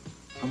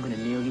I'm going to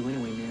nail you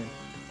anyway, man.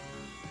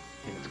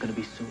 And it's going to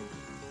be soon.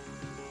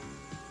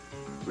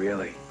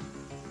 Really?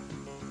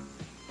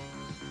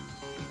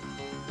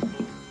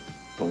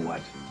 For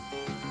what?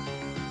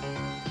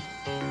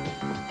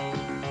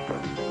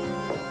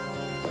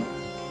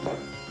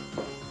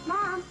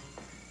 Mom.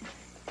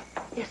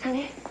 Yes,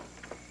 honey?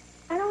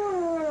 I don't want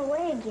to run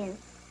away again.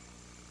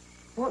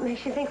 What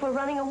makes you think we're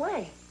running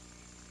away?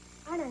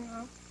 I don't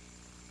know.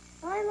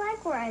 Well, I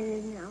like where I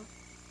live now.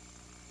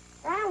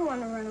 But I don't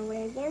want to run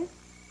away again.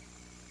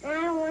 And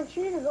I don't want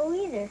you to go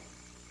either.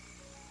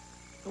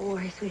 Don't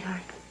worry,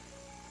 sweetheart.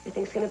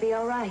 Everything's gonna be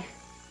all right.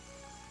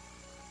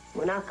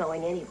 We're not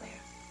going anywhere.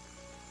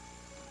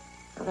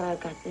 Now that I've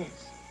got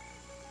this,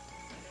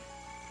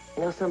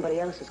 I know somebody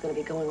else is gonna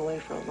be going away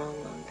for a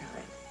long, long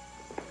time.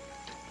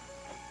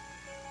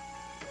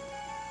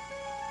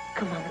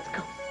 Come on, let's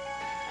go.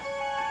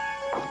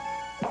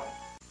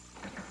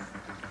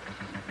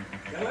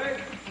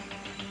 Kelly?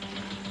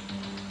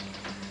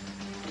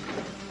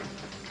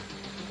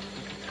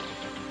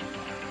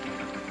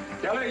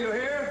 Kelly, you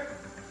here?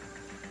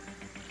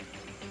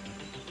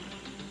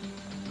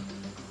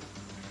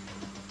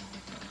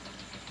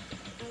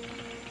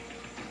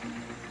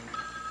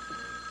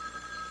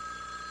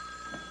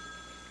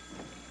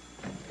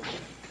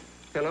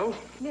 Hello?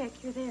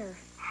 Nick, you're there.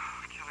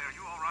 Kelly, are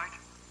you all right?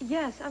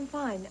 Yes, I'm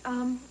fine.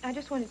 I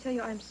just wanted to tell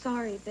you I'm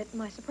sorry that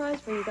my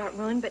surprise for you got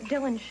ruined, but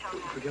Dylan showed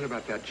up. Forget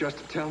about that. Just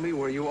tell me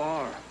where you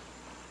are.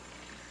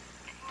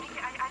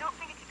 Nick, I don't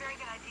think it's a very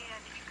good idea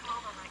if you come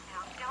over right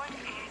now. Dylan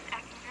is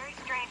acting very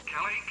strange.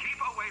 Kelly, keep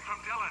away from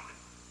Dylan.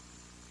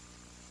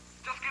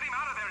 Just get him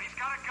out of there. He's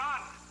got a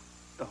gun.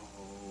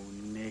 Oh,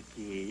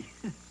 Nicky.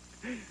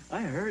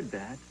 I heard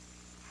that.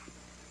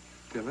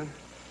 Dylan?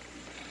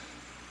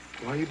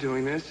 Why are you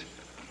doing this?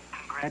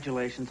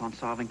 Congratulations on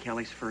solving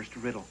Kelly's first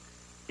riddle.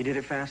 You did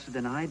it faster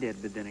than I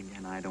did, but then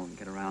again, I don't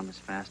get around as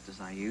fast as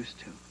I used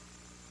to.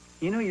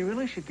 You know, you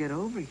really should get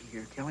over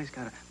here. Kelly's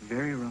got a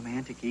very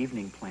romantic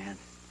evening planned.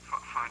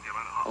 Fine,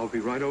 Dylan. I'll be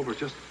right over.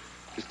 Just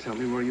tell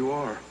me where you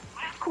are.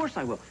 Of course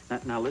I will.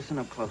 Now listen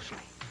up closely.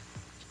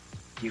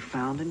 You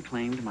found and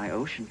claimed my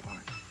ocean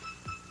part.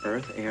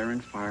 Earth, air,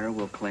 and fire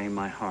will claim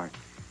my heart.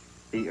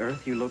 The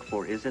earth you look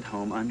for is at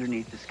home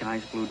underneath the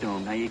sky's blue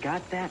dome. Now, you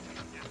got that?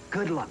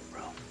 Good luck,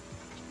 bro.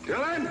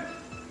 Dylan!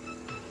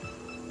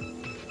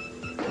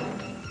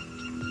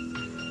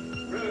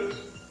 Cruz?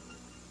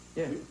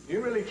 Yeah?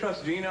 You really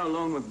trust Gina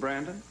alone with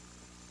Brandon?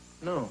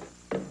 No.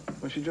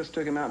 Well, she just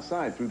took him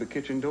outside through the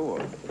kitchen door.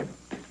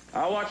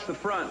 I'll watch the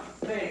front.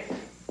 Thanks.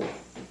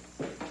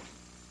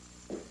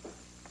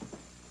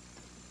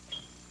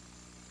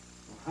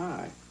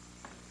 Hi.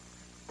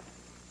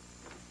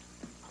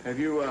 Have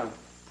you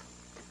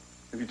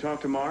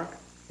talked to Mark?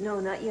 No,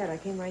 not yet. I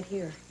came right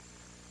here.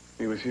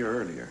 He was here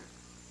earlier.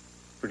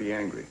 Pretty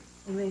angry.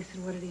 Well,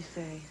 Mason, what did he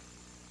say?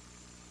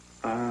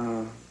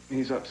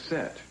 He's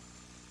upset.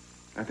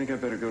 I think I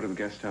better go to the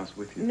guest house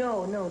with you.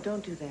 No,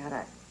 don't do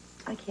that.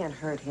 I can't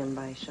hurt him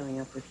by showing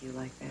up with you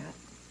like that.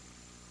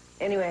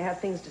 Anyway, I have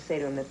things to say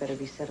to him that better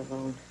be said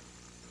alone.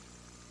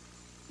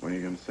 What are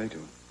you going to say to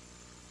him?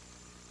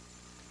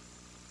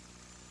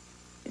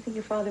 You think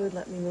your father would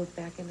let me move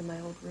back into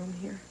my old room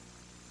here?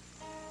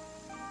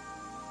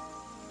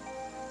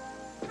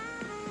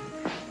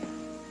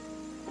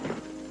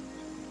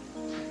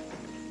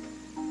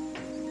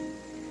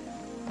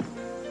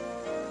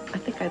 I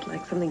think I'd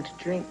like something to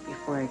drink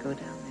before I go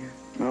down there.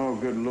 Oh,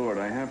 good Lord,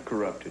 I have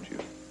corrupted you.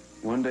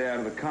 One day out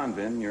of the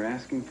convent, and you're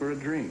asking for a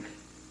drink.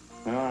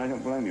 Well, I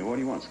don't blame you. What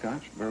do you want,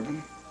 scotch?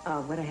 Bourbon?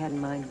 What I had in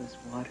mind was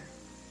water.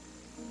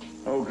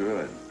 Oh,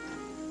 good.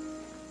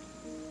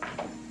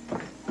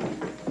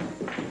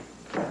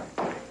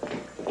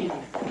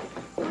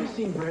 Have you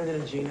seen Brandon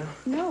and Gina?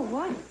 No,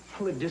 what?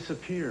 Well, it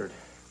disappeared.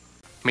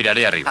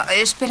 Miraré arriba.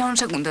 Espera un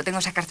segundo, tengo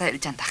esa carta del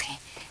chantaje.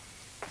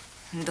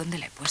 ¿Dónde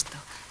la he puesto?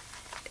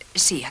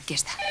 Sí, aquí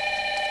está.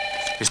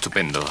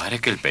 Estupendo. Haré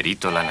que el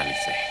perito la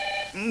analice.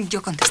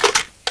 Yo contesto.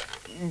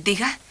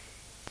 ¿Diga?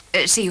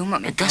 Sí, un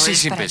momento. Casi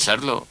sin para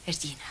pensarlo. ti. Es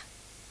Gina.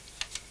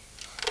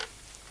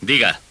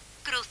 Diga.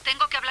 Cruz,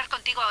 tengo que hablar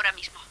contigo ahora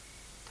mismo.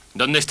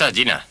 ¿Dónde estás,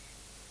 Gina?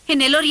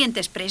 En el Orient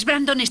Express.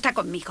 Brandon está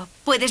conmigo.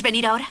 ¿Puedes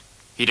venir ahora?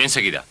 Iré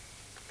enseguida.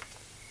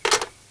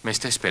 Me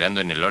está esperando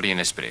en el Orient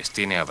Express.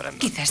 Tiene a Brandon.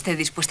 Quizá esté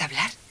dispuesta a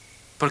hablar.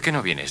 ¿Por qué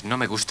no vienes? No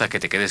me gusta que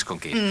te quedes con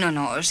Kir.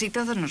 No, si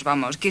todos nos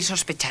vamos, Kir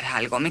sospechará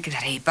algo. Me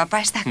quedaré. Papá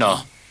está aquí.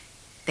 No.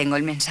 Tengo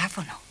el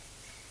mensáfono.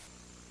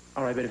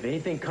 All right, but if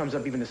anything comes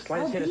up, even the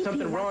slightest hint of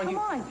something wrong, Come you...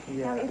 on.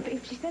 Yeah. Now,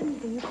 if she said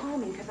anything, you call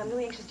me, because I'm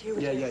really anxious to hear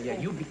what Yeah, she yeah, has to yeah.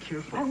 say. You be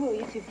careful. I will,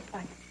 you too.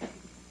 Bye.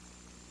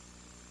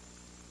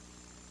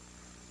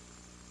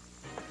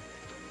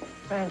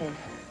 Brandon,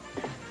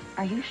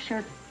 are you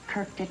sure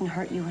Kirk didn't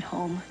hurt you at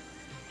home?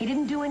 He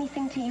didn't do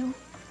anything to you?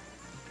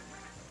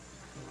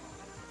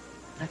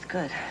 That's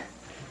good.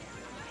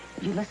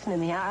 You listen to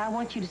me. I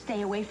want you to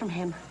stay away from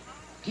him.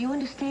 Do you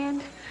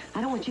understand?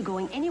 I don't want you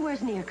going anywhere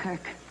near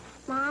Kirk.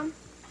 Mom,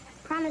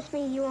 promise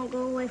me you won't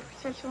go away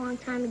for such a long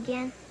time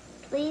again,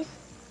 please?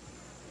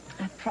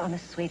 I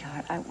promise,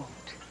 sweetheart, I won't.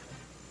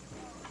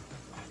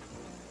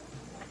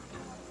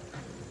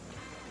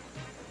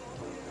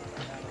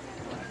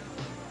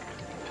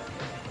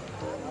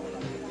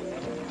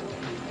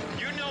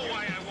 You know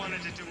why I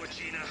wanted to do it,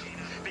 Gina.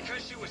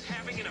 Because she was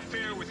having an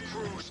affair with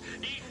Cruz.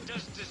 Eden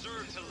doesn't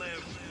deserve to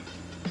live.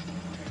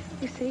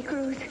 You see,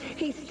 Cruz,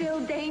 he's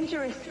still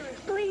dangerous.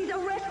 Please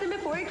arrest him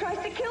before he tries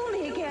to kill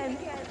me again.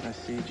 I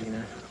see,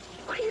 Gina.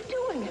 What are you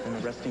doing?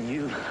 I'm arresting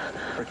you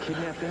for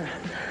kidnapping,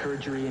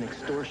 perjury, and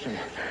extortion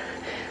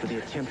for the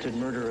attempted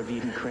murder of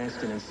Eden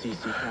Cranston and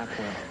C.C.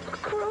 Capwell.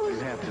 Cruz!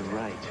 You have the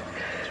right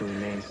to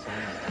remain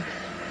silent.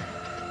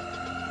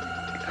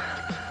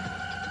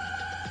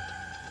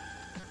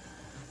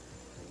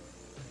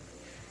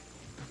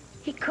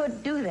 He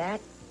could do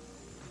that.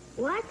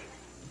 What?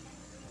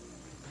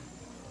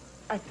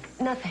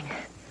 Nothing.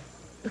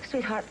 Look,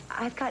 sweetheart,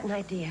 I've got an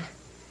idea.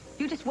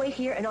 You just wait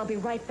here and I'll be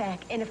right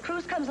back. And if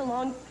Cruz comes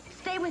along,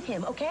 stay with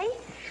him, okay?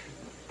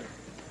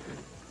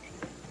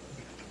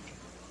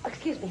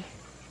 Excuse me.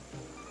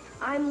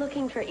 I'm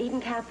looking for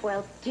Eden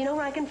Capwell. Do you know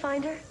where I can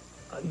find her?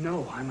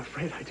 No, I'm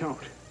afraid I don't.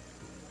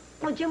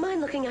 Would you mind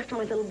looking after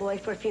my little boy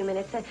for a few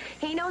minutes?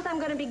 He knows I'm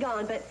going to be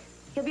gone, but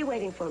he'll be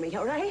waiting for me,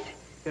 all right?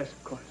 Yes,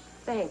 of course.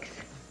 Thanks.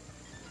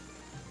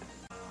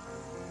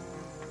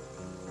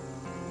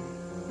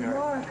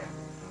 Mark.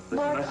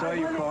 Listen, I saw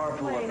your wanna car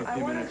pull up explain. a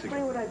few minutes I want to explain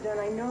ago. what I've done.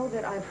 I know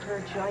that I've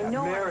hurt you. I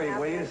know Mary, I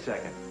wait haven't. a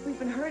second. We've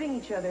been hurting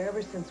each other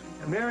ever since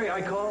we... Mary,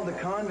 I called the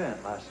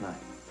convent last night.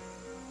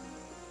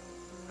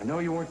 I know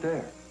you weren't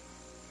there.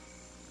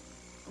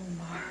 Oh,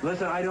 Mark.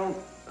 Listen, I don't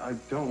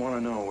want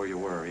to know where you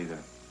were either.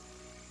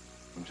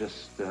 I'm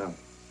just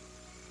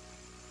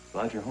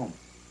glad you're home.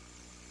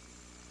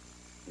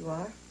 You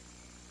are?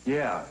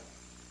 Yeah. In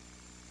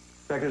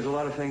fact, there's a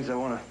lot of things I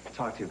want to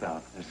talk to you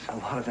about. There's a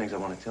lot of things I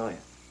want to tell you.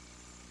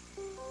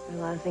 There are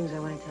a lot of things I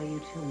want to tell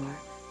you too, Mark.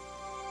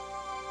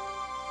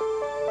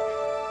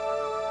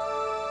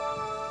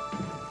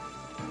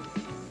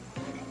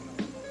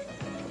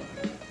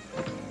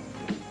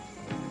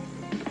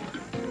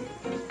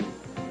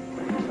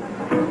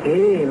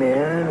 Hey,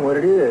 man, what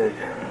it is?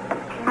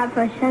 Hot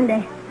for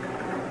Sunday.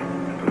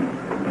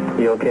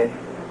 You okay?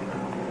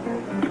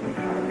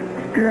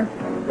 Sure.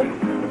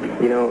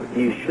 You know,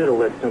 you should have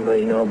let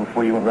somebody know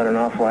before you went running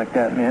off like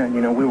that, man.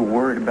 You know, we were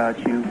worried about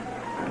you.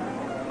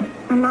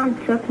 My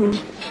mom took me.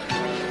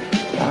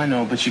 I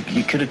know, but you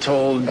could have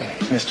told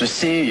Mr.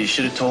 C. You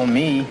should have told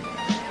me.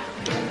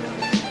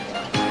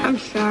 I'm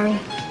sorry.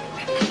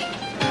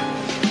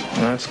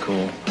 Well, that's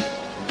cool.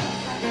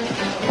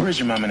 Where's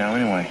your mama now,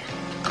 anyway?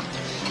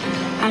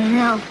 I don't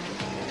know.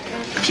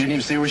 She didn't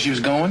even say where she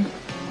was going?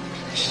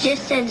 She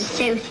just said to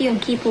stay with you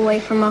and keep away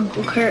from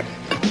Uncle Kurt.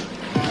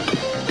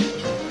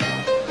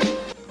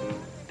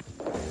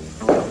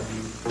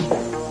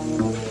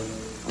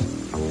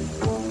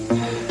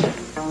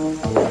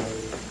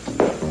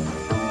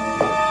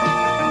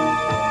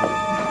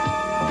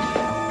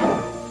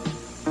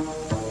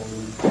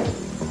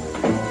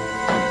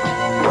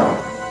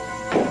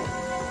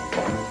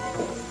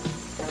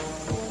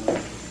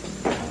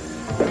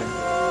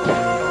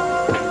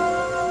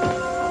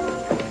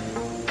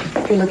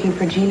 You're looking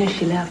for Gina.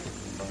 She left.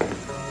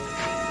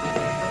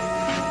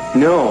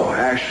 No,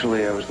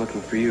 actually, I was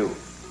looking for you.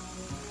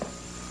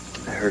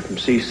 I heard from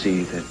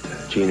Cece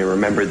that Gina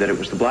remembered that it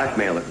was the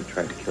blackmailer who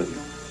tried to kill you.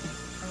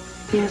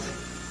 Yes.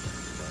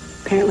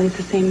 Apparently it's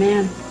the same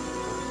man.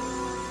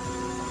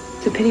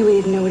 It's a pity we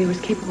didn't know what he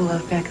was capable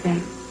of back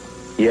then.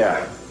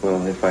 Yeah,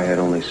 well, if I had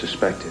only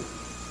suspected.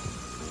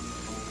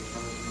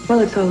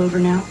 Well, it's all over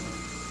now.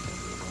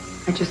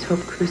 I just hope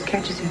Cruz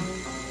catches him.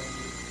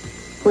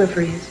 Whoever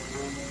he is.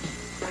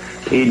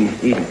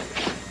 Eden.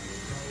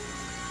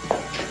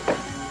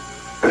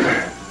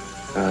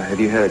 Have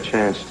you had a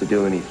chance to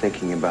do any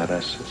thinking about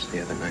us since the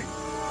other night?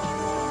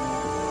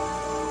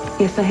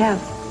 Yes, I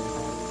have.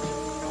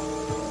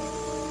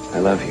 I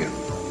love you.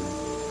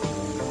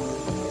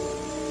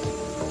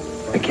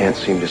 I can't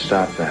seem to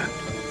stop that.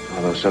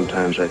 Although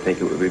sometimes I think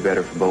it would be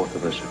better for both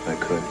of us if I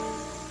could.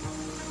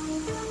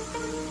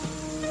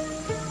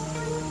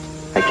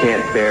 I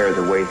can't bear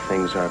the way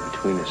things are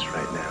between us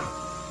right now,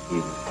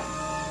 Eden.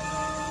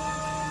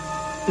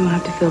 You won't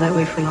have to feel that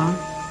way for long.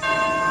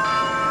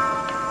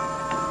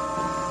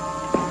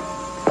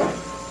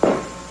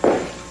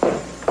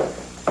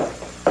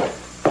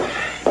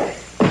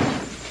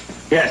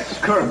 Yes.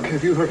 Kirk,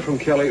 have you heard from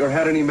Kelly or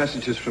had any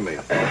messages from me?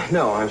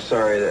 No, I'm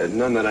sorry.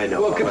 None that I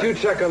know. Well, could you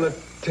check on the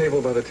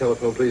table by the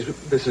telephone, please?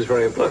 This is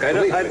very important.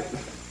 Look,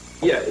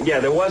 Yeah,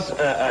 there was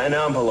an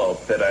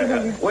envelope that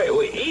I...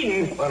 Wait,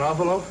 Eden! An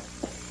envelope?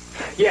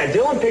 Yeah,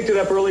 Dylan picked it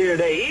up earlier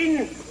today.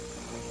 Eden!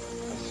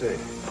 Let's see.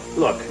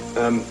 Look,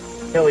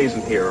 Kelly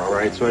isn't here, all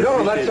right? So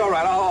No, that's all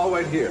right. I'll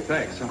wait here.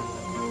 Thanks.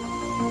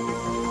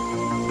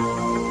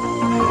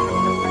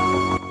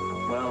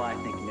 Well, I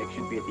think Nick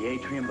should be at the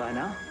atrium by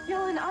now.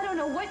 Dylan, I don't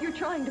know what you're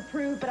trying to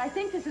prove, but I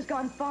think this has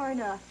gone far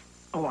enough.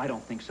 Oh, I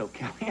don't think so,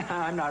 Kelly.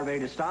 I'm not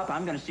ready to stop.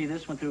 I'm going to see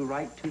this one through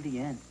right to the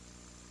end.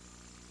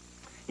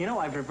 You know,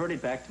 I've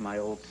reverted back to my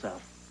old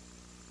self.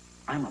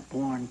 I'm a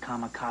born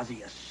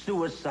kamikaze, a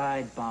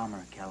suicide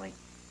bomber, Kelly.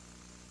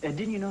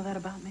 Didn't you know that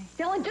about me?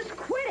 Dylan, just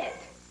quit it!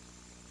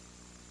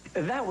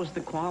 That was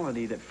the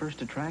quality that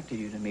first attracted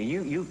you to me.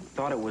 You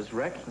thought it was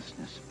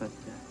recklessness, but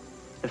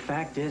the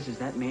fact is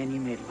that man you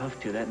made love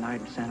to that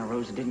night in Santa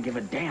Rosa didn't give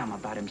a damn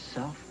about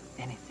himself,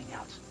 anything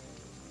else,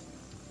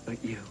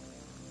 but you.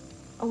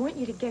 I want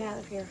you to get out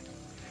of here.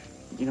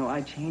 You know,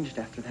 I changed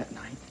after that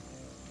night.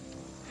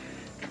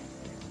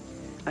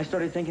 I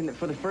started thinking that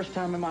for the first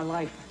time in my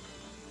life,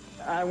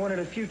 I wanted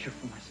a future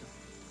for myself.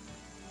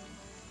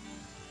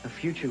 A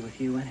future with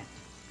you in it.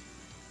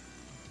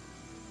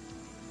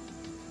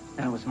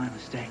 That was my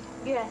mistake.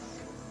 Yes,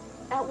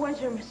 that was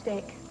your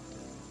mistake.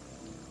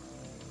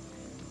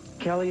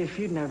 Kelly, if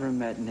you'd never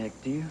met Nick,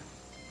 do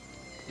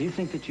you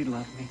think that you'd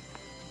love me?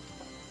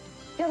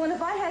 Dylan,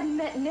 if I hadn't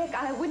met Nick,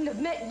 I wouldn't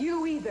have met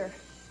you either.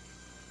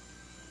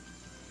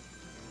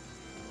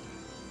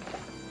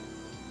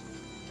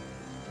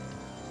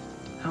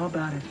 How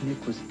about if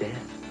Nick was dead?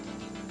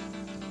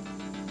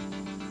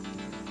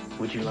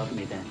 Would you love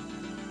me then?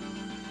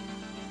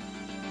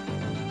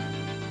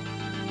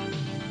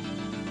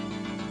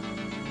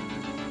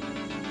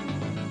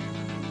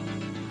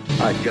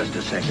 Just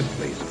a second,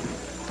 please.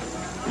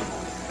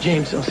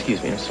 James,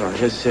 excuse me, I'm sorry.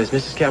 Has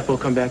Mrs. Capwell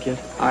come back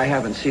yet? I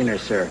haven't seen her,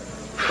 sir.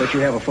 But you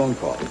have a phone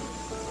call.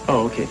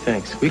 Oh, okay,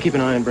 thanks. Will you keep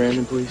an eye on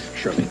Brandon, please?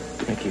 Surely.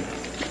 Thank you.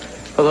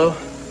 Hello?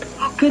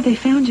 Oh, good, they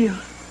found you.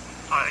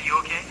 Are you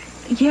okay?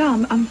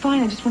 Yeah, I'm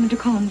fine. I just wanted to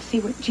call and see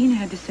what Gina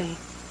had to say.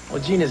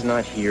 Well, Gina's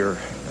not here.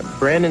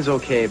 Brandon's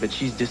okay, but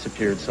she's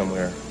disappeared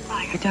somewhere.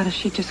 I doubt if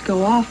she'd just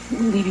go off,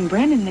 leaving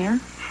Brandon there.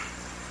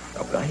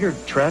 Oh, I hear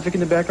traffic in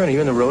the background. Are you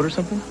on the road or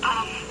something?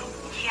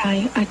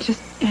 Yeah, I just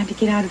had to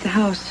get out of the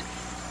house.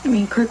 I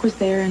mean, Kirk was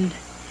there, and...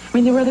 I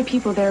mean, there were other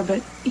people there,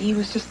 but he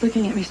was just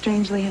looking at me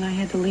strangely, and I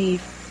had to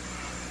leave.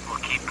 Well,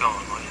 keep going,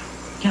 will you?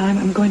 Yeah,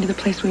 I'm going to the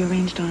place we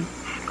arranged on.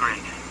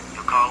 Great.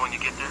 You'll call when you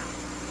get there?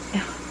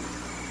 Yeah.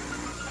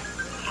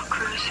 No,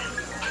 Cruz.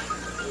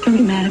 Don't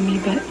get mad at me,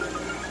 but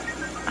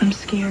I'm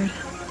scared.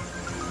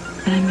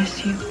 And I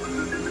miss you.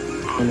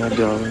 Oh, no,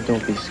 darling,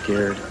 don't be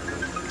scared.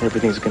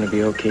 Everything's gonna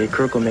be okay.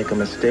 Kirk will make a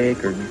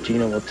mistake, or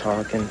Gina will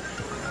talk, and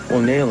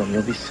we'll nail him.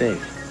 You'll be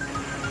safe.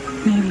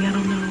 Maybe, I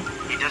don't know.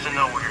 He doesn't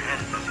know where you're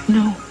headed, does he?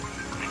 No.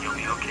 Then you'll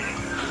be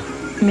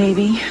okay.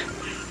 Maybe.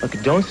 Look,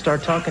 don't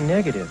start talking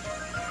negative.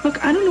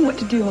 Look, I don't know what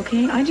to do,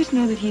 okay? I just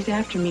know that he's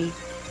after me.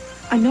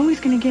 I know he's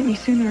gonna get me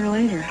sooner or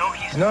later. No,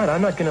 he's not.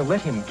 I'm not gonna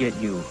let him get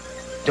you.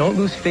 Don't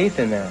lose faith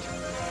in that.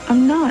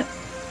 I'm not.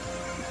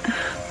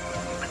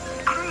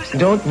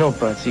 Don't, no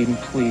buts, Eden.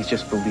 Please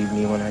just believe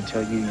me when I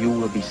tell you, you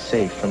will be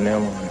safe from now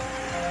on.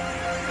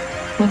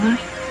 Will I?